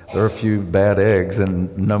 there are a few bad eggs,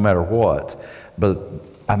 and no matter what. But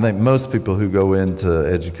I think most people who go into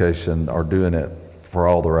education are doing it for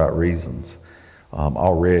all the right reasons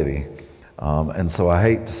already. And so I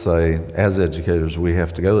hate to say, as educators, we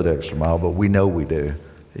have to go that extra mile, but we know we do,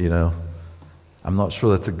 I'm not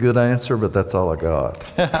sure that's a good answer, but that's all I got.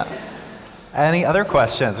 Any other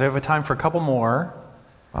questions? We have time for a couple more.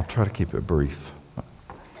 I'll try to keep it brief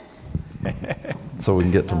so we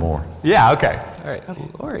can get to more. Yeah, okay. All right,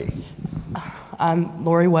 Lori. I'm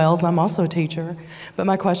Lori Wells. I'm also a teacher, but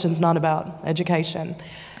my question's not about education.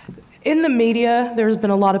 In the media, there's been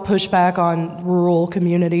a lot of pushback on rural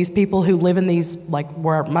communities, people who live in these, like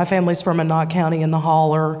where my family's from in Knott County in the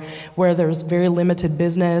Holler, where there's very limited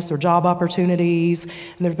business or job opportunities,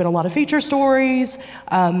 and there's been a lot of feature stories.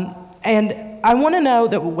 And I want to know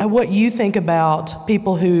what you think about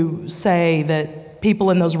people who say that people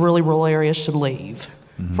in those really rural areas should leave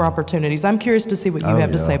for opportunities. I'm curious to see what you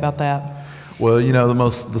have to say about that. Well,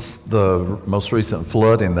 the most recent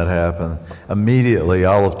flooding that happened, immediately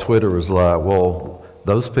all of Twitter was like, well,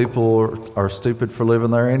 those people are stupid for living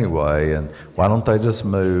there anyway, and why don't they just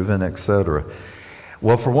move, and et cetera.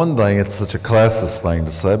 Well, for one thing, it's such a classist thing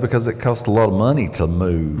to say because it costs a lot of money to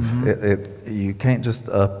move. You can't just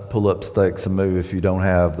pull up stakes and move if you don't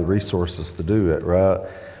have the resources to do it, right?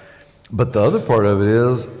 But the other part of it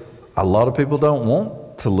is a lot of people don't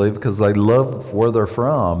want to leave because they love where they're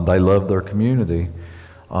from. They love their community.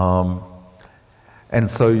 And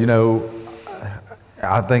so,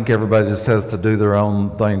 I think everybody just has to do their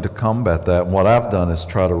own thing to combat that. And what I've done is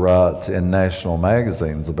try to write in national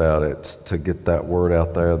magazines about it to get that word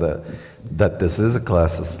out there that this is a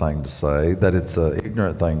classist thing to say, that it's an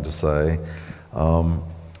ignorant thing to say. And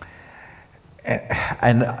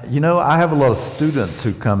I have a lot of students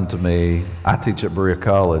who come to me. I teach at Berea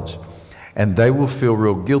College, and they will feel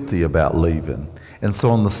real guilty about leaving. And so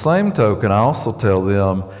on the same token, I also tell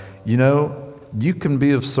them, you can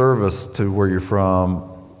be of service to where you're from,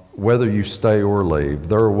 whether you stay or leave.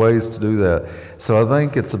 There are ways to do that. So I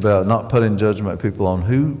think it's about not putting judgment people on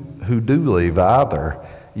who do leave either,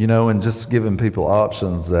 and just giving people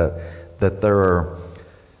options that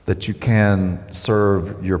you can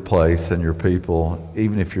serve your place and your people,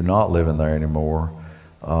 even if you're not living there anymore.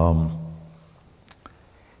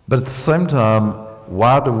 But at the same time,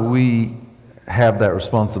 why do we have that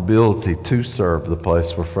responsibility to serve the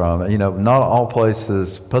place we're from? Not all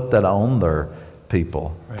places put that on their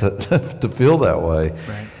people, right, to feel that way.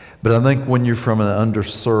 Right. But I think when you're from an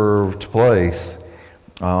underserved place,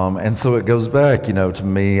 and so it goes back, to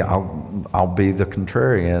me, I'll be the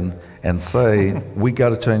contrarian and say, we got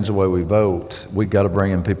to change the way we vote. We got to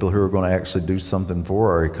bring in people who are going to actually do something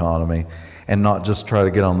for our economy, and not just try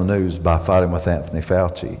to get on the news by fighting with Anthony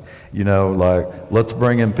Fauci. Let's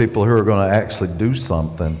bring in people who are going to actually do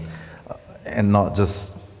something and not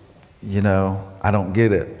just, I don't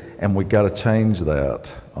get it. And we got to change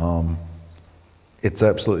that. It's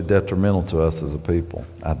absolutely detrimental to us as a people,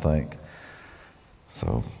 I think.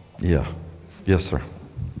 So, yeah. Yes, sir.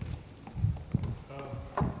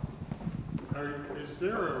 Is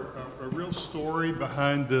there a real story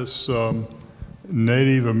behind this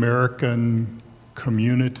Native American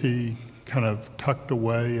community kind of tucked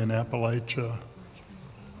away in Appalachia,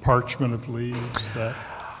 Parchment of Leaves?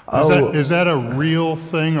 Is that a real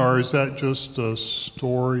thing, or is that just a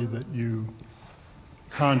story that you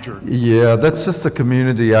conjured? Yeah, that's just a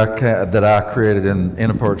community that I created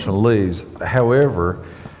in a Parchment of Leaves. However,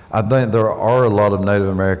 I think there are a lot of Native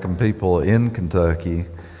American people in Kentucky.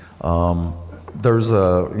 There's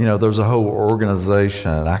a whole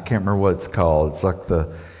organization. I can't remember what it's called. It's like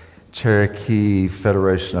the Cherokee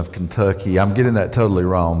Federation of Kentucky. I'm getting that totally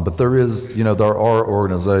wrong, but there are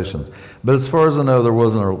organizations. But as far as I know, there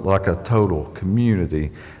wasn't a total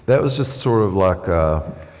community. That was just sort of like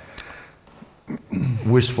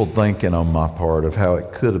wishful thinking on my part of how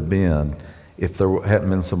it could have been if there hadn't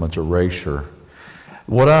been so much erasure.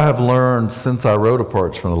 What I have learned since I wrote A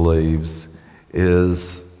Parchment of Leaves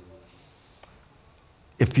is,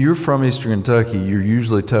 if you're from Eastern Kentucky, you're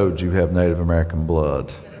usually told you have Native American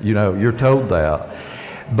blood. You're told that.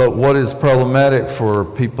 But what is problematic for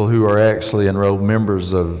people who are actually enrolled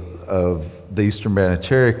members of the Eastern Band of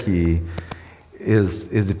Cherokee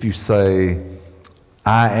is if you say,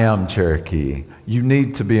 I am Cherokee. You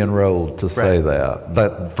need to be enrolled to say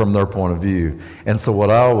that from their point of view. And so what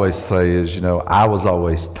I always say is, you know, I was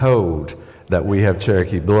always told that we have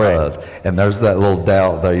Cherokee blood. And there's that little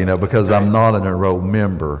doubt there, you know, because I'm not an enrolled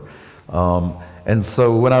member. And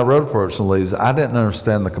so when I wrote Approach and Leaves, I didn't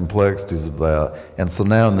understand the complexities of that. And so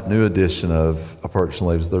now in the new edition of Approach and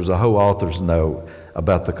Leaves, there's a whole author's note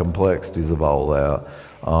about the complexities of all that.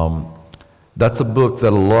 That's a book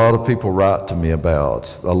that a lot of people write to me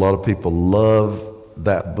about. A lot of people love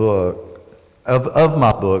that book. Of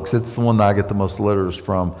my books, it's the one that I get the most letters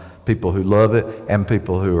from, people who love it and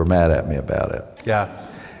people who are mad at me about it.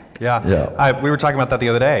 We were talking about that the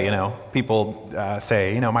other day. You know, people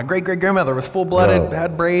say, you know, my great-great-grandmother was full-blooded,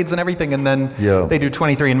 had braids and everything, and then they do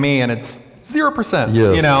 23andMe and it's 0%.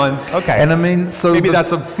 Yes. You know, and okay. And I mean, so maybe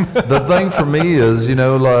that's the thing for me is, you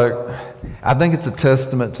know, like, I think it's a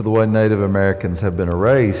testament to the way Native Americans have been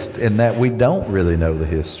erased in that we don't really know the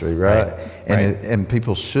history, right? And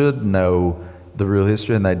people should know the real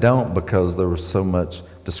history, and they don't because there was so much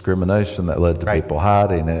discrimination that led to people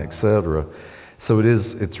hiding, et cetera. So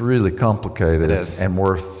it's really complicated and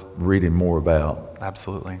worth reading more about.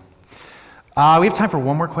 Absolutely. We have time for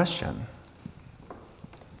one more question.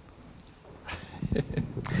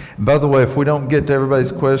 By the way, if we don't get to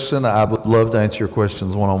everybody's question, I would love to answer your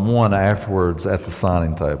questions one-on-one afterwards at the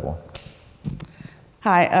signing table.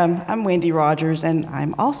 Hi, I'm Wendy Rogers, and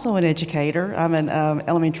I'm also an educator. I'm an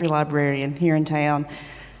elementary librarian here in town,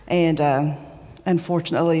 and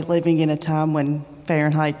unfortunately living in a time when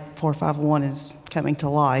Fahrenheit 451 is coming to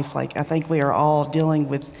life. Like, I think we are all dealing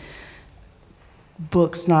with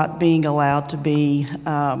books not being allowed to be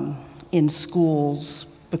in schools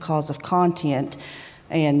because of content.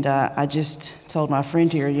 And I just told my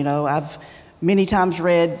friend here, you know, I've many times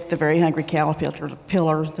read The Very Hungry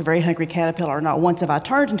Caterpillar, The Very Hungry Caterpillar. Not once have I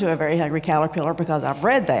turned into a very hungry caterpillar because I've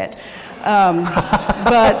read that.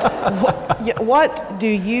 But what do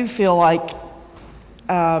you feel like,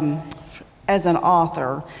 as an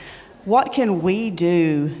author, what can we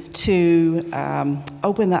do to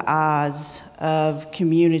open the eyes of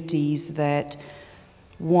communities that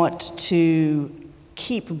want to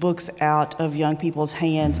keep books out of young people's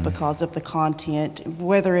hands because of the content,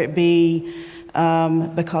 whether it be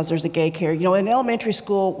because there's a gay character? You know, in elementary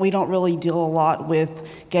school, we don't really deal a lot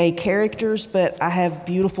with gay characters, but I have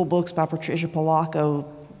beautiful books by Patricia Polacco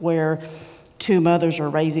where two mothers are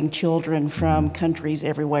raising children from countries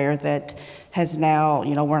everywhere that has now,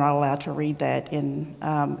 you know, we're not allowed to read that. And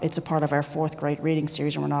it's a part of our 4th grade reading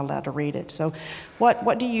series, and we're not allowed to read it. So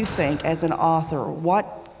what do you think, as an author,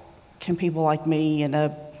 what can people like me in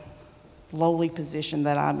a lowly position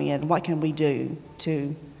that I'm in, what can we do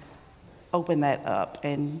to open that up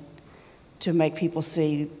and to make people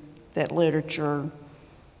see that literature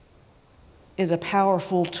is a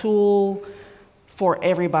powerful tool for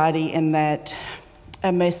everybody, and that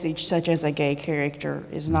a message such as a gay character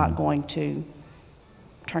is not going to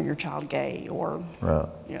turn your child gay or,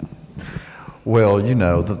 Well, you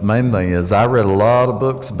know, the main thing is I read a lot of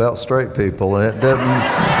books about straight people, and it didn't,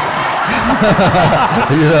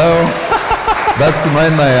 you know, that's the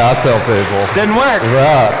main thing I tell people. Didn't work.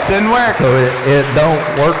 Right. Didn't work. So it don't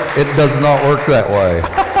work, it does not work that way.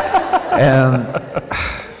 And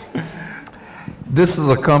this is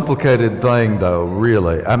a complicated thing, though,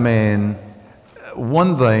 really. I mean,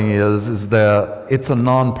 one thing is that it's a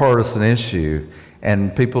nonpartisan issue,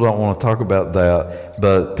 and people don't want to talk about that,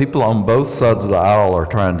 but people on both sides of the aisle are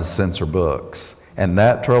trying to censor books, and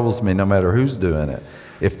that troubles me no matter who's doing it.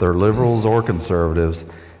 If they're liberals or conservatives,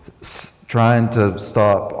 trying to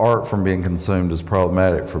stop art from being consumed is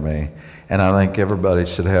problematic for me, and I think everybody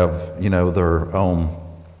should have, you know, their own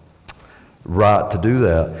right to do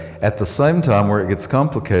that. At the same time, where it gets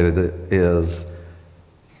complicated is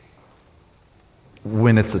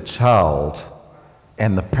when it's a child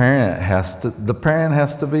and the parent has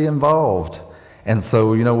to be involved. And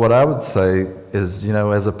so, you know, what I would say is, you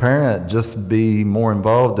know, as a parent, just be more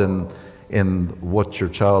involved in what your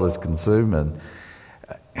child is consuming.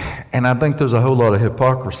 And I think there's a whole lot of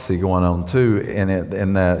hypocrisy going on too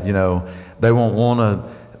in that, you know, they won't want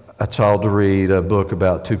a child to read a book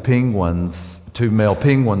about two male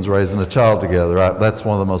penguins raising a child together. Right? That's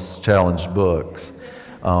one of the most challenged books.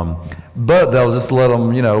 But they'll just let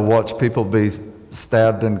them, you know, watch people be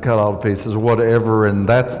stabbed and cut all to pieces or whatever, and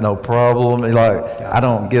that's no problem. Like, I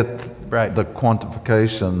don't get the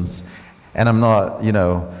quantifications, and I'm not, you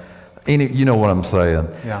know, you know what I'm saying.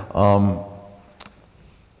 Yeah.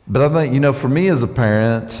 But I think, you know, for me as a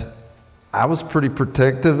parent, I was pretty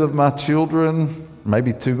protective of my children,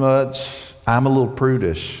 maybe too much. I'm a little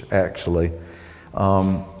prudish, actually.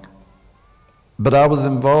 But I was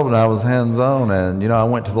involved and I was hands-on, and, you know, I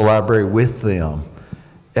went to the library with them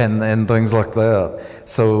and things like that.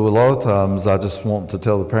 So a lot of times I just want to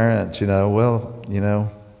tell the parents, you know, well, you know,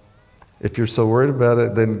 if you're so worried about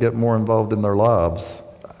it, then get more involved in their lives.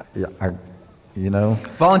 You know?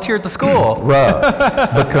 Volunteer at the school. Right.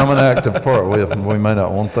 Become an active part. We may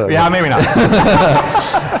not want that. Yeah, maybe not.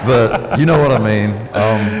 But you know what I mean.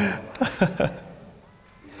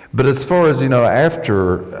 But as far as, you know,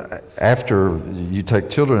 after you take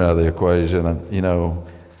children out of the equation, you know,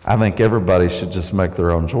 I think everybody should just make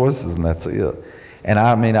their own choices, and that's it. And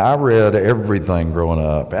I mean, I read everything growing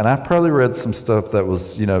up, and I probably read some stuff that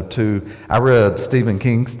was, you know, I read Stephen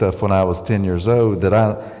King stuff when I was 10 years old that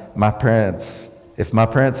if my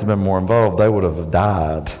parents had been more involved, they would have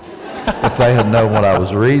died if they had known what I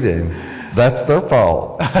was reading. That's their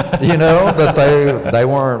fault, you know, that they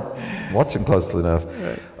weren't watching closely enough.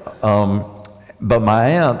 But my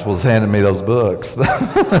aunt was handing me those books.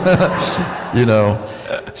 You know,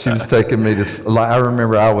 she was taking me to, I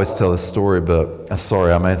remember, I always tell this story, but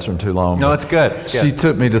sorry, I'm answering too long. No, it's good. It's good. She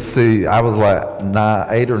took me to see, I was like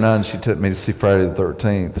 8 or 9, she took me to see Friday the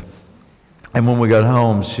 13th. And when we got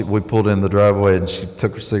home, we pulled in the driveway and she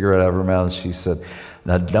took her cigarette out of her mouth and she said,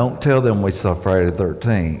 "Now don't tell them we saw Friday the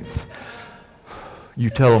 13th. You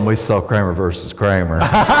tell them we saw Kramer versus Kramer."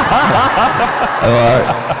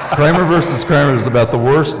 Kramer versus Kramer is about the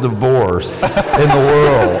worst divorce in the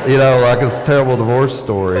world. You know, like it's a terrible divorce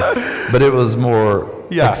story. But it was more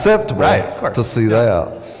acceptable to see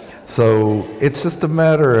that. So it's just a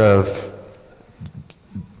matter of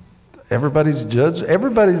everybody's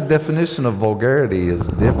definition of vulgarity is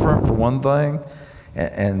different for one thing.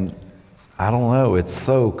 And I don't know, it's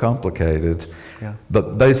so complicated. Yeah.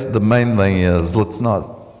 But the main thing is let's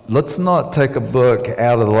not take a book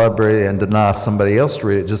out of the library and deny somebody else to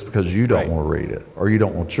read it just because you don't want to read it or you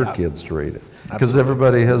don't want your kids to read it. Because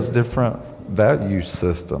everybody has different value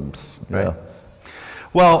systems. Right. Yeah.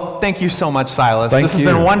 Well, thank you so much, Silas. Thank this you.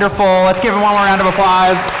 has been wonderful. Let's give him one more round of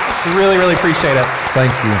applause. We really, really appreciate it.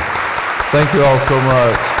 Thank you. Thank you all so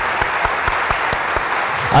much.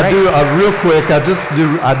 Real quick,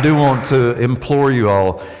 I do want to implore you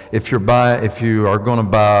all, if you are going to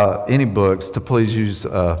buy any books, to please use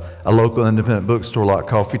a local independent bookstore like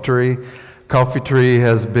Coffee Tree. Coffee Tree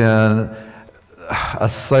has been a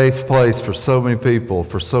safe place for so many people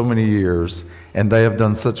for so many years, and they have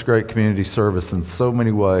done such great community service in so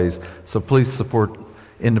many ways. So please support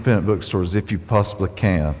independent bookstores if you possibly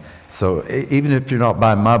can. So even if you're not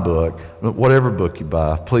buying my book, whatever book you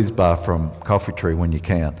buy, please buy from Coffee Tree when you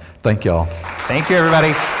can. Thank y'all. Thank you, everybody.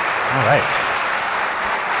 All right.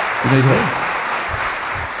 You need help?